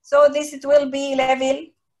 So this, it will be level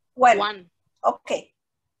 1. Okay,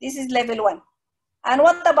 this is level 1. And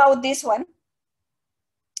what about this one?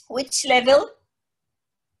 Which level?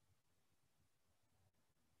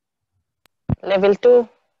 Level 2.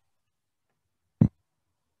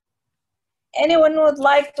 Anyone would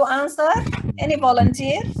like to answer? Any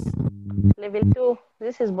volunteer? Level 2.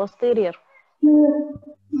 This is posterior.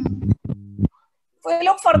 If we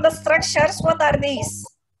look for the structures, what are these?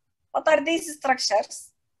 What are these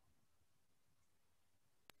structures?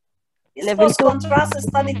 This Level post 2. contrast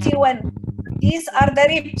study T1. These are the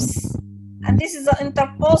ribs, and this is the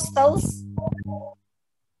intercostals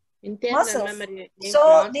Internal muscles. memory lymph So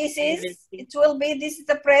nodes, this level is, 3. it will be, this is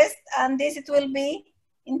the breast, and this it will be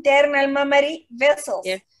internal mammary vessels.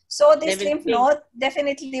 Yes. So this Level lymph 3. node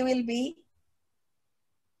definitely will be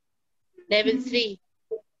Level 3.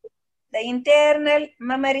 the internal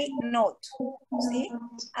mammary node. See?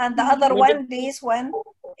 And the other one, this one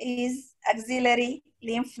is axillary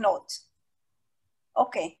lymph node.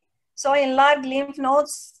 Okay. So in large lymph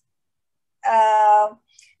nodes,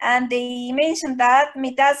 and they mentioned that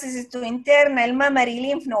metastasis to internal mammary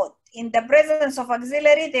lymph node in the presence of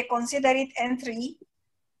axillary, they consider it N3,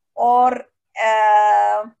 or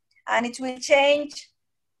and it will change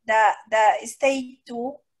the stage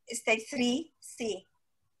to stage 3C.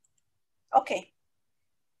 Okay.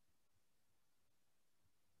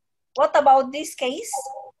 What about this case?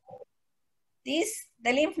 This,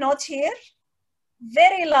 the lymph node here,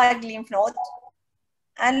 very large lymph node,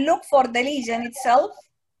 and look for the lesion itself,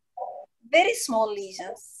 very small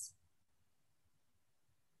lesions.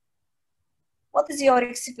 What is your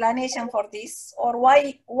explanation for this? Or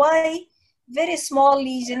why very small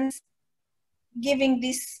lesions giving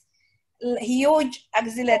this huge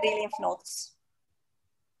axillary lymph nodes?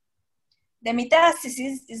 The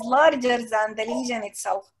metastasis is larger than the lesion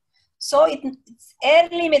itself. So it's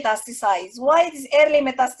early metastasized. Why it is early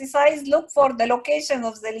metastasized? Look for the location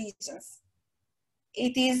of the lesions.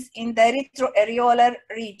 It is in the retroareolar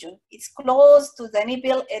region. It's close to the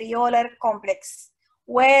nipple areolar complex,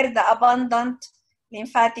 where the abundant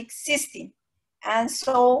lymphatic system, and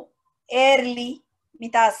so early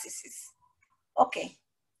metastasis. Okay.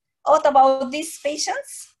 What about these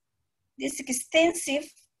patients? This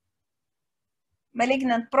extensive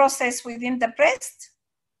malignant process within the breast,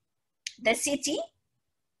 the CT,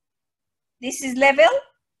 this is level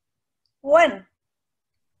 1,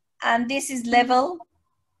 and this is level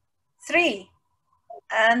 3,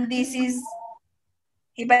 and this is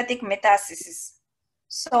hepatic metastasis.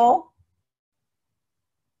 So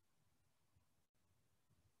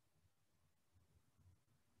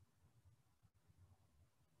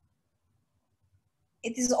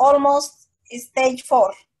it is almost stage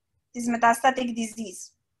 4. This metastatic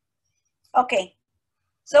disease. Okay,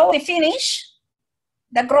 so we finish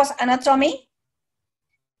the gross anatomy,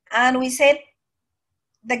 and we said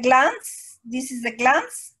the glands, this is the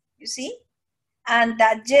glands, you see, and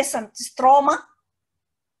the adjacent stroma,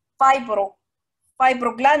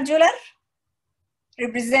 fibroglandular,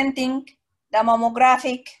 representing the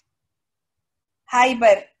mammographic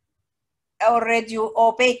hyper or radio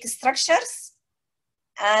opaque structures,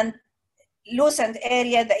 and lucent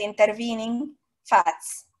area, the intervening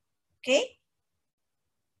fats. Okay,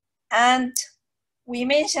 and we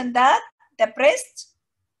mentioned that the breast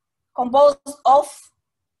composed of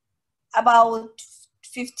about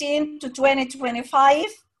 15 to 25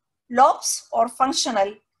 lobes or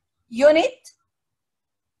functional unit,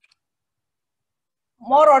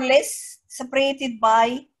 more or less separated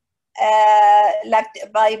by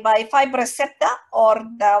fibrous septa or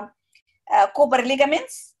the Cooper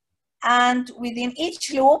ligaments, and within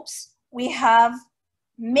each lobes we have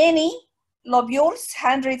many lobules,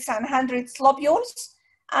 hundreds and hundreds lobules,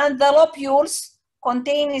 and the lobules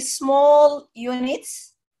contain small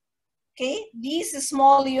units. Okay, these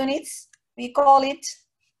small units we call it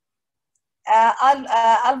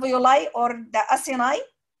alveoli or the acini.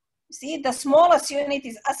 See, the smallest unit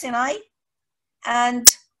is acini, and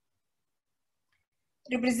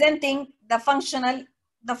representing the functional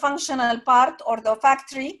part or the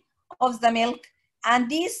factory of the milk, and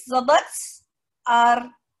these the ducts are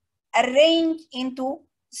arranged into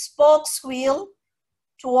spokes wheel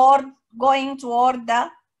going toward the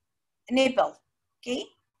nipple. Okay,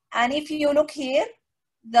 And if you look here,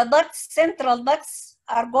 the ducts, central ducts,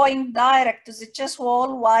 are going direct to the chest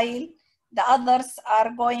wall, while the others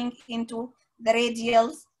are going into the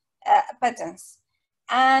radial patterns.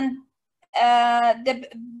 And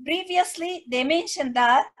previously they mentioned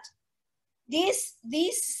that these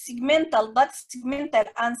segmental ducts, segmental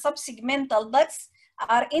and subsegmental ducts,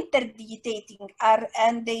 are interdigitating,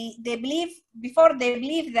 and they believe, before they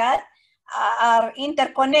believe that are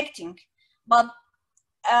interconnecting, but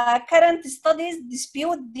current studies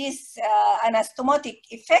dispute this anastomotic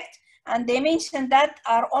effect, and they mention that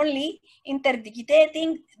are only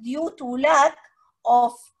interdigitating due to lack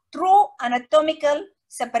of true anatomical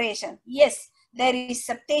separation. Yes, there is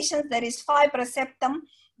septation, there is fibrous septum,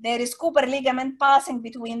 there is Cooper ligament passing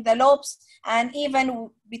between the lobes and even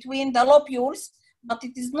between the lobules, but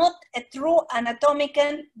it is not a true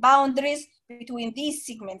anatomical boundaries between these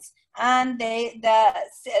segments. And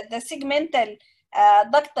the segmental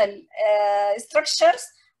ductal structures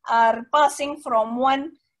are passing from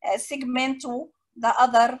one segment to the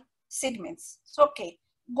other segments. So, okay,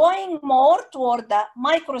 going more toward the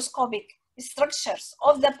microscopic structures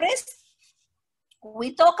of the breast,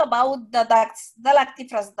 we talk about the ducts, the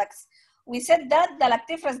lactiferous ducts. We said that the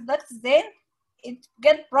lactiferous ducts, then it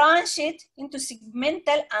get branched into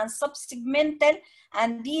segmental and subsegmental,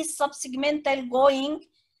 and these subsegmental going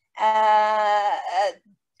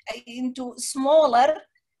into smaller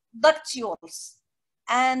ductules.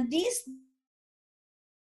 And these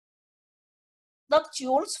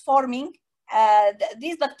ductules forming,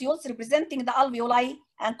 these ductules representing the alveoli,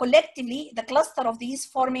 and collectively the cluster of these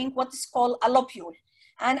forming what is called a lobule.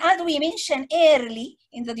 And as we mentioned early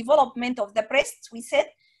in the development of the breast, we said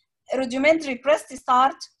rudimentary breast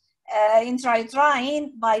start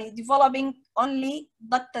intrauterine by developing only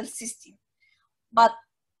ductal system. But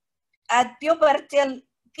at pubertal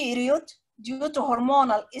period, due to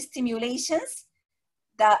hormonal stimulations,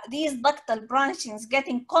 these ductal branchings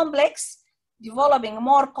getting complex, developing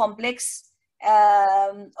more complex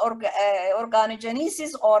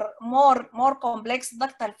organogenesis or more complex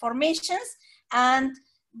ductal formations, and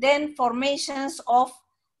then formations of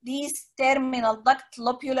these terminal duct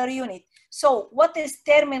lobular unit. So what is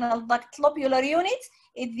terminal duct lobular unit?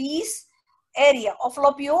 It's this area of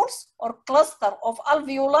lobules or cluster of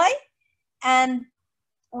alveoli, and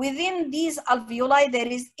within these alveoli there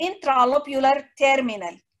is intralobular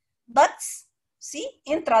terminal ducts. See,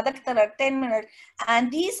 intraductal terminal,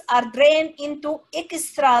 and these are drained into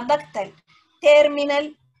extraductal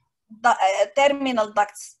terminal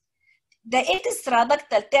ducts. The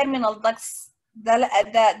extraductal terminal ducts,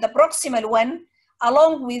 the proximal one,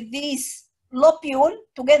 along with this lobule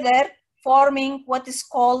together, forming what is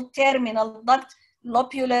called terminal duct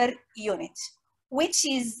lobular unit, which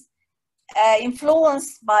is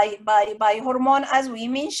influenced by hormone, as we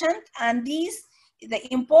mentioned, and these the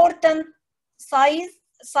important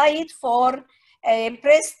site for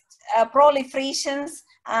breast proliferations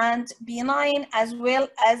and benign as well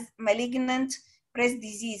as malignant breast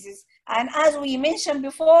diseases. And as we mentioned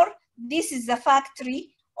before, this is the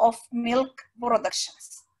factory of milk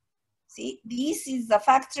productions. See, this is the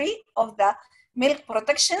factory of the milk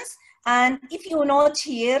productions. And if you note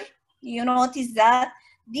here, you notice that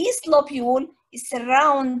this lobule is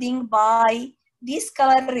surrounding by this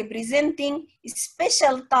color representing a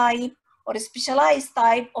special type or a specialized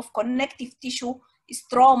type of connective tissue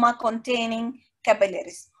stroma containing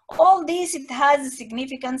capillaries. All this, it has a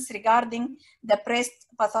significance regarding the breast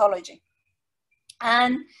pathology.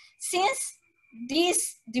 And since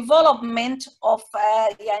this development of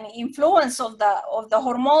influence of the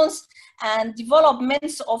hormones and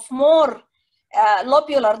developments of more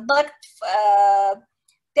lobular duct,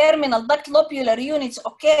 terminal duct lobular units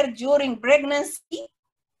occur during pregnancy,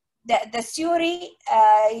 the theory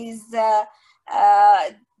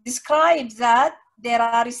describes that there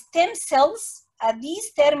are stem cells at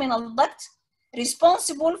these terminal ducts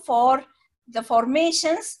responsible for the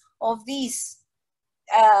formations of these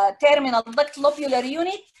terminal duct lobular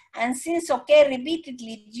unit, and since occur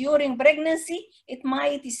repeatedly during pregnancy, it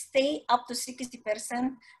might stay up to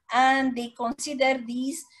 60%, and they consider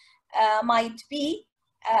these might be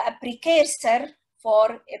a precursor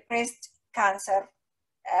for a breast cancer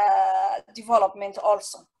development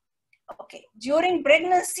also. Okay, during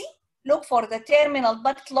pregnancy, look for the terminal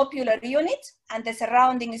duct lobular unit and the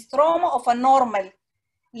surrounding stroma of a normal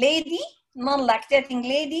lady, non-lactating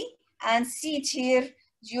lady, and see it here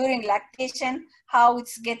during lactation, how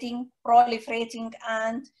it's getting proliferating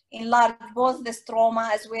and enlarge both the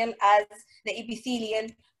stroma as well as the epithelial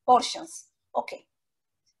portions. Okay,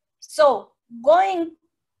 so going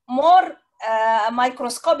more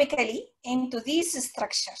microscopically, into these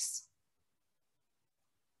structures.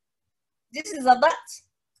 This is a duct,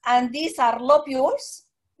 and these are lobules.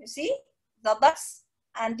 You see the ducts,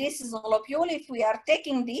 and this is a lobule. If we are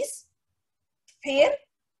taking this here,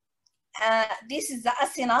 this is the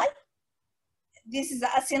acini, this is the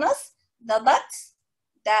acinus, the ducts,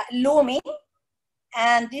 the lumen,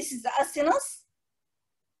 and this is the acinus.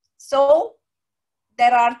 So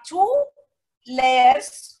there are two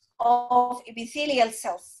layers of epithelial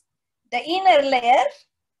cells. The inner layer,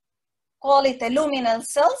 call it the luminal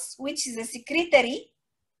cells, which is the secretory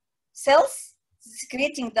cells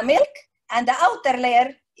secreting the milk, and the outer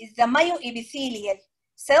layer is the myoepithelial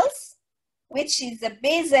cells, which is the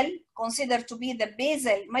basal, considered to be the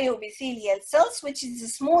basal myoepithelial cells, which is the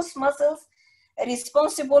smooth muscles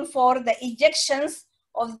responsible for the ejections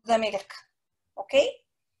of the milk, okay?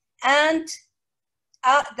 And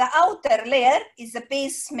the outer layer is the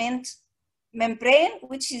basement membrane,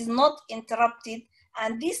 which is not interrupted,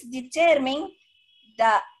 and this determines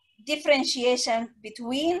the differentiation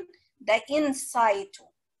between the in situ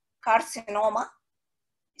carcinoma,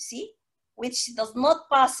 you see, which does not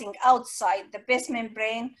passing outside the base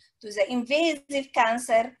membrane, to the invasive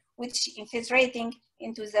cancer, which infiltrating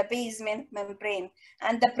into the basement membrane.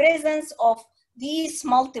 And the presence of these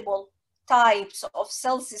multiple types of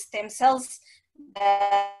cell system cells,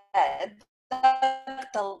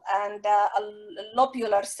 ductal and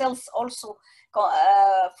lobular cells also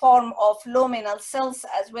form of luminal cells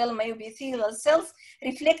as well, myoepithelial cells,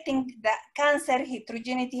 reflecting the cancer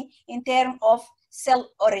heterogeneity in terms of cell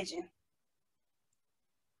origin.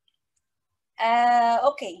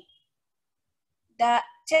 Okay, the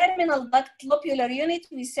terminal duct lobular unit,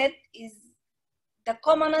 we said, is the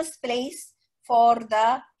commonest place for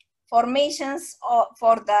the formations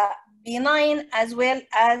for the benign as well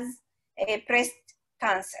as breast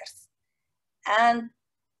cancers. And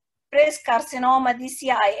breast carcinoma,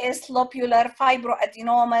 DCIS, lobular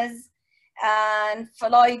fibroadenomas, and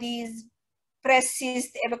phylloides, breast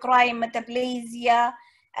cyst, epicrine metaplasia,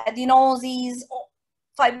 adenoses,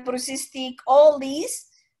 fibrocystic, all these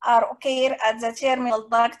are occur at the terminal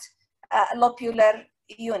duct lobular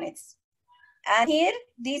units. And here,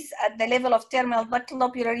 this at the level of terminal duct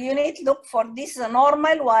lobular unit, look for this is a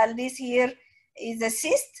normal, while this here is a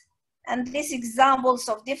cyst. And these examples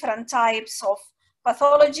of different types of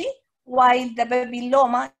pathology, while the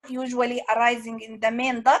papilloma usually arising in the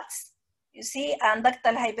main ducts, you see, and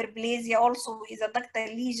ductal hyperplasia also is a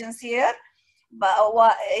ductal lesions here, but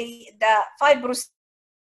the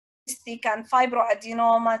fibrocystic and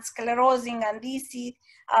fibroadenoma, sclerosing, and DC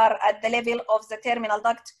are at the level of the terminal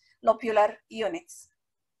duct lobular units.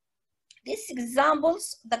 These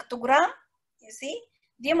examples, ductogram, you see,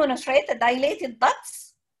 demonstrate dilated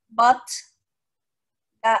ducts, but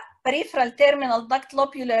the peripheral terminal duct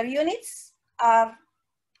lobular units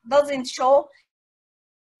doesn't show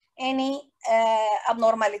any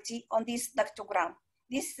abnormality on this ductogram.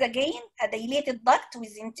 This is again a dilated duct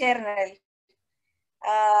with internal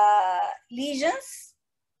lesions,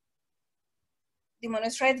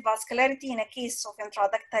 demonstrate vascularity in a case of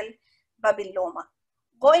intraductal papilloma.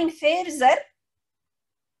 Going further,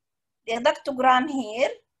 the ductogram here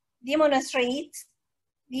demonstrates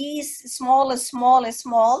these small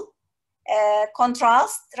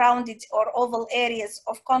contrast, rounded or oval areas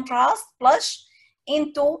of contrast flush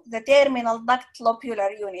into the terminal duct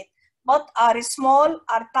lobular unit, but are small,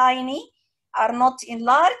 are tiny, are not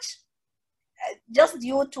enlarged, just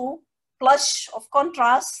due to flush of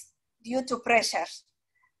contrast due to pressure.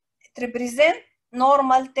 It represents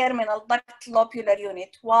normal terminal duct lobular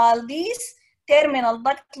unit, while this terminal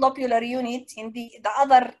duct lobular unit in the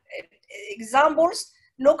other examples,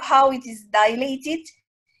 look how it is dilated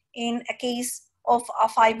in a case of a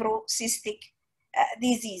fibrocystic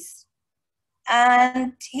disease.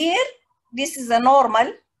 And here, this is a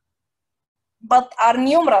normal, but are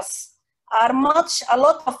numerous, are a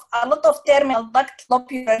lot of terminal duct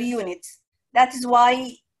lobular units. That is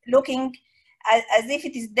why looking as if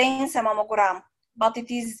it is dense mammogram, but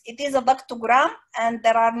it is a ductogram, and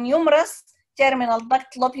there are numerous terminal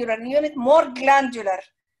duct lobular unit, more glandular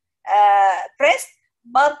breast,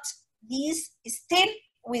 but these still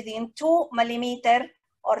within 2 millimeter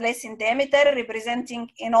or less in diameter, representing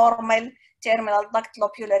a normal terminal duct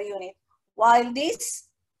lobular unit. While these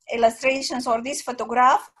illustrations or this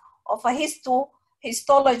photograph of a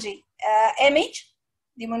histology image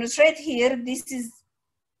demonstrate here,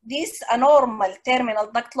 this a normal terminal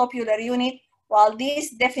duct lobular unit, while this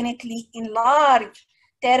definitely enlarged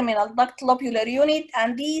terminal duct lobular unit,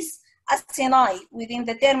 and these acini within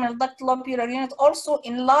the terminal duct lobular unit also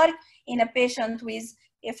enlarged in a patient with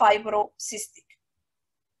a fibrocystic.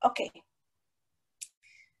 Okay,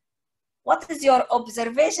 What is your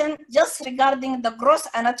observation just regarding the gross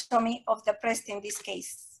anatomy of the breast in this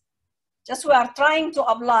case? Just we are trying to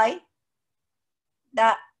apply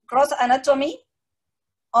the gross anatomy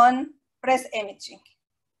on breast imaging.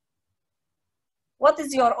 What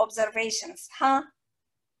is your observations, huh?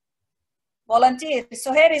 Volunteer,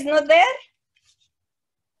 Suhair is not there?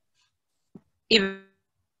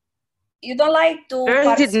 You don't like to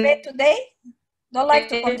participate today? Don't like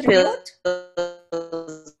to contribute?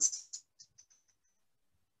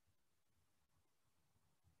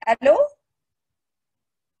 Hello?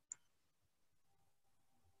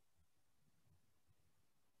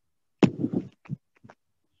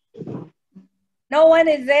 No one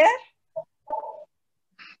is there?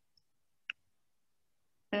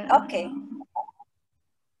 Okay.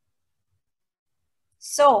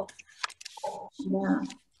 So,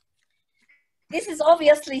 this is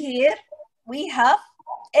obviously here, we have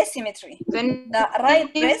asymmetry. The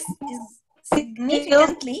right breast is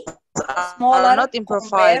significantly smaller not in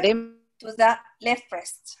profile, compared to the left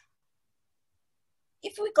breast.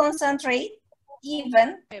 If we concentrate,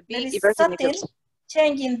 even there is subtle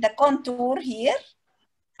change in the contour here,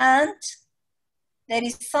 and there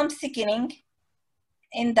is some thickening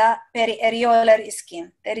in the periareolar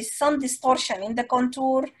skin. There is some distortion in the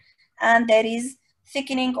contour, and there is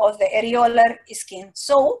thickening of the areolar skin.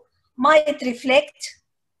 So, might reflect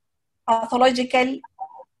pathological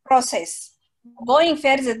process. Going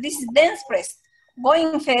further, this is dense breast.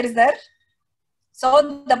 Going further,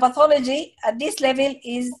 so the pathology at this level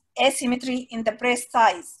is asymmetry in the breast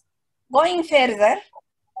size. Going further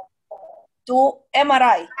to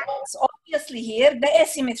MRI, so obviously here the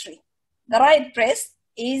asymmetry. The right breast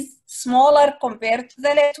is smaller compared to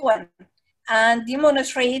the left one and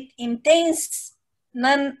demonstrate intense,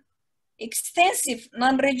 non-extensive,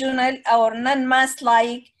 non-regional or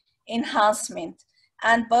non-mass-like enhancement.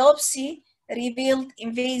 And biopsy revealed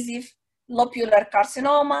invasive lobular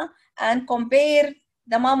carcinoma, and compare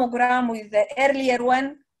the mammogram with the earlier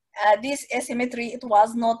one, this asymmetry, it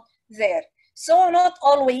was not there. So not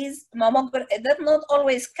always not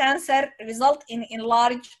always cancer result in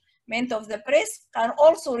enlargement of the breast, can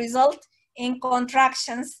also result in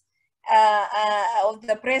contractions of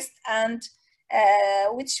the breast, and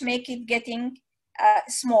which make it getting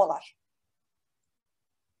smaller.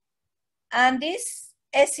 And this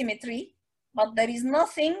asymmetry, but there is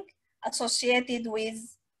nothing associated with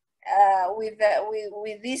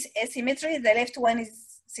this asymmetry. The left one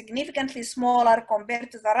is significantly smaller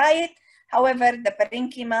compared to the right. However, the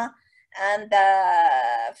parenchyma and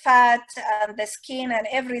the fat and the skin and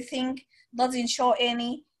everything doesn't show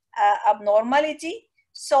any abnormality.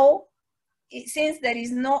 So, since there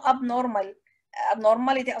is no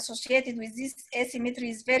abnormality associated with this asymmetry,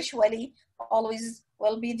 is virtually always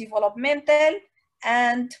will be developmental,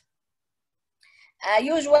 and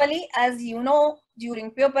usually, as you know,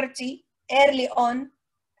 during puberty, early on,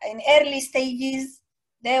 in early stages,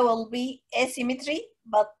 there will be asymmetry,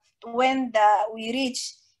 but when we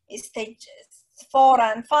reach stage 4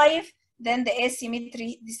 and 5, then the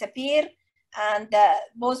asymmetry disappear, and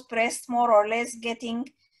both breasts more or less getting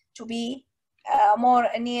to be more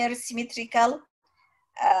near symmetrical.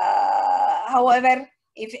 However,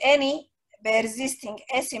 if any persisting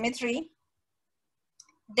asymmetry,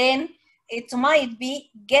 then it might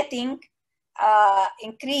be getting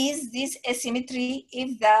increase this asymmetry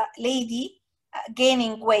if the lady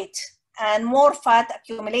gaining weight, and more fat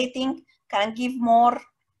accumulating can give more,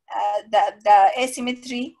 the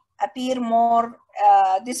asymmetry appear more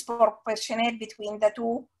disproportionate between the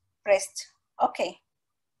two breasts. Okay,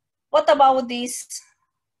 what about this?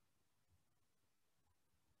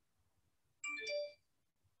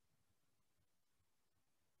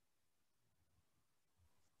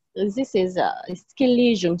 This is skin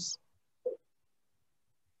lesions.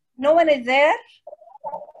 No one is there?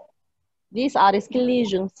 These are skin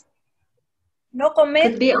lesions. No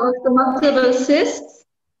comment? Could be also multiple cysts,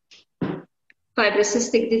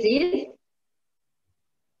 fibrocystic disease.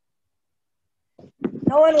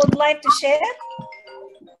 No one would like to share?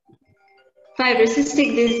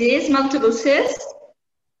 Fibrocystic disease, multiple cysts.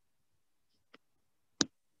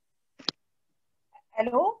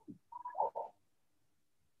 Hello?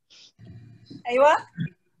 Aywa?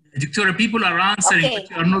 Doctor, people are answering, Okay. but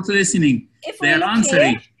you are not listening. If They we are look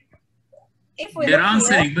answering. here, if we They're look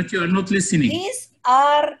answering, here, but you are not listening. these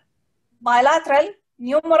are bilateral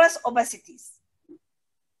numerous obesities.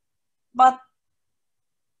 But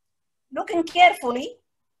looking carefully,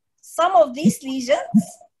 some of these lesions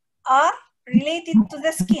are related to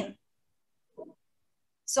the skin.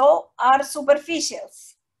 So are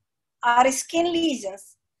superficials, are skin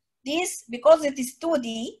lesions. This, because it is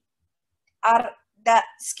 2D, are the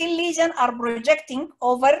skin lesion are projecting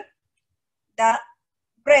over the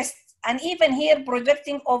breast, and even here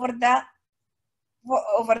projecting over the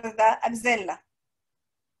axilla.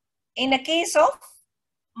 In a case of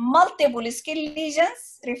multiple skin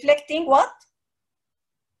lesions reflecting what?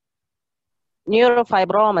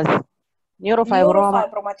 Neurofibromatosis.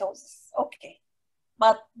 Neurofibromatosis. Okay.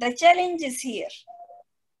 But the challenge is here.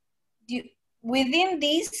 Within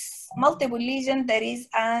these multiple lesions, there is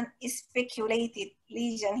an speculated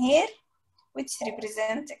lesion here, which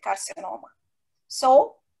represents a carcinoma.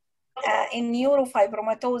 So, in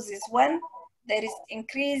neurofibromatosis 1, there is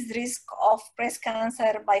increased risk of breast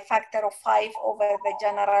cancer by factor of 5 over the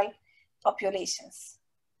general populations.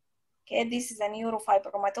 Okay, this is a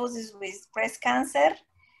neurofibromatosis with breast cancer.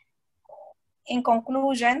 In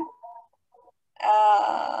conclusion,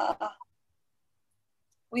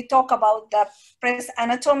 we talk about the breast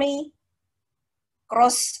anatomy,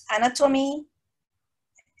 gross anatomy,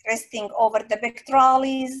 resting over the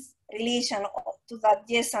pectoralis, relation to the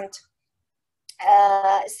adjacent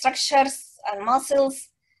structures and muscles,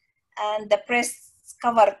 and the breast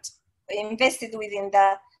covered, invested within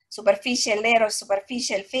the superficial layer of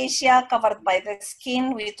superficial fascia covered by the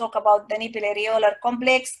skin. We talk about the nipple areolar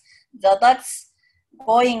complex, the ducts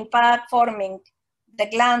going back, forming the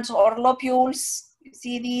glands or lobules. You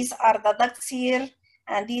see, these are the ducts here,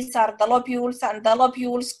 and these are the lobules, and the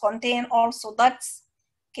lobules contain also ducts,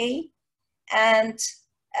 okay? And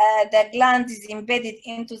the gland is embedded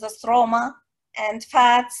into the stroma and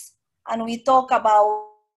fats, and we talk about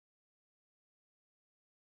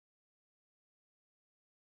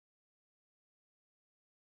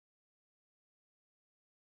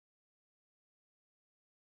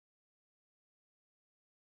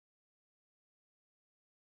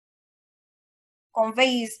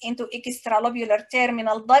conveys into extralobular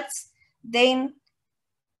terminal ducts, then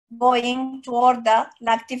going toward the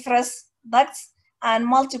lactiferous ducts, and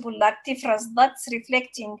multiple lactiferous ducts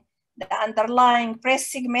reflecting the underlying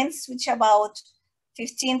breast segments, which about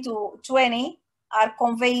 15 to 20 are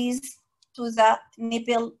conveyed to the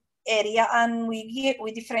nipple area, and we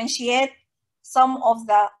differentiate some of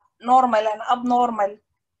the normal and abnormal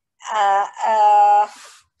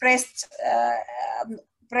breast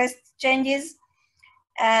changes.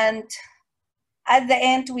 And at the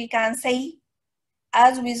end, we can say,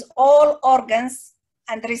 as with all organs,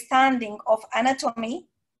 understanding of anatomy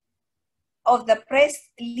of the breast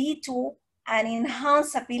lead to an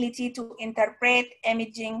enhanced ability to interpret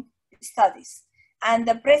imaging studies. And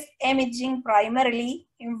the breast imaging primarily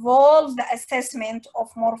involves the assessment of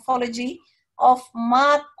morphology of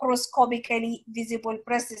macroscopically visible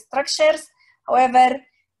breast structures. However,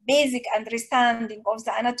 basic understanding of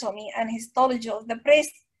the anatomy and histology of the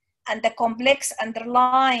breast and the complex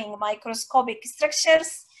underlying microscopic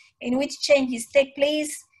structures in which changes take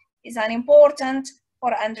place is an important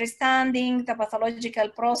for understanding the pathological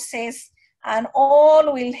process, and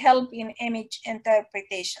all will help in image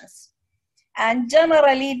interpretations. And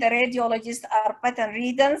generally, the radiologists are pattern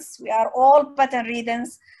readers. We are all pattern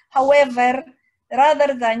readers. However,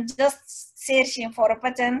 rather than just searching for a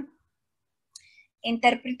pattern,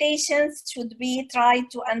 interpretations should be tried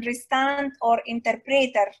to understand, or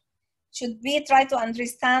interpreter should be tried to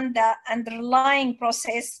understand the underlying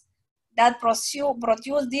process that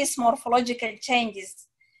produce these morphological changes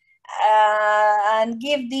and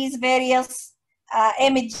give these various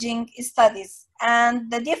imaging studies.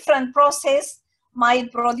 And the different process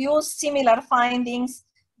might produce similar findings,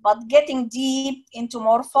 but getting deep into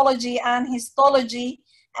morphology and histology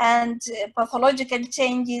and pathological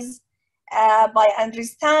changes by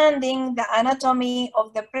understanding the anatomy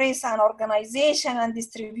of the breast and organization and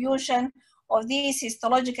distribution of these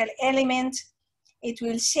histological elements, it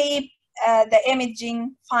will shape the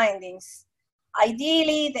imaging findings.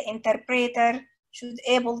 Ideally, the interpreter should be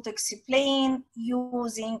able to explain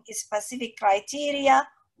using specific criteria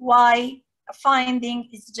why a finding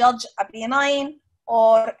is judged a benign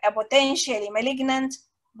or a potentially malignant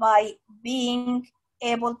by being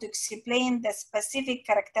able to explain the specific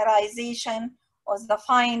characterization of the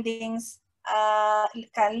findings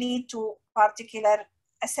can lead to particular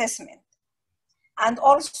assessment. And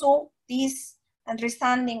also, this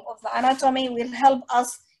understanding of the anatomy will help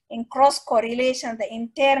us in cross-correlation the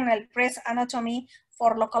internal breast anatomy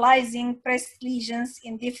for localizing breast lesions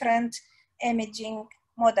in different imaging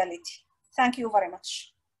modality. Thank you very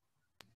much.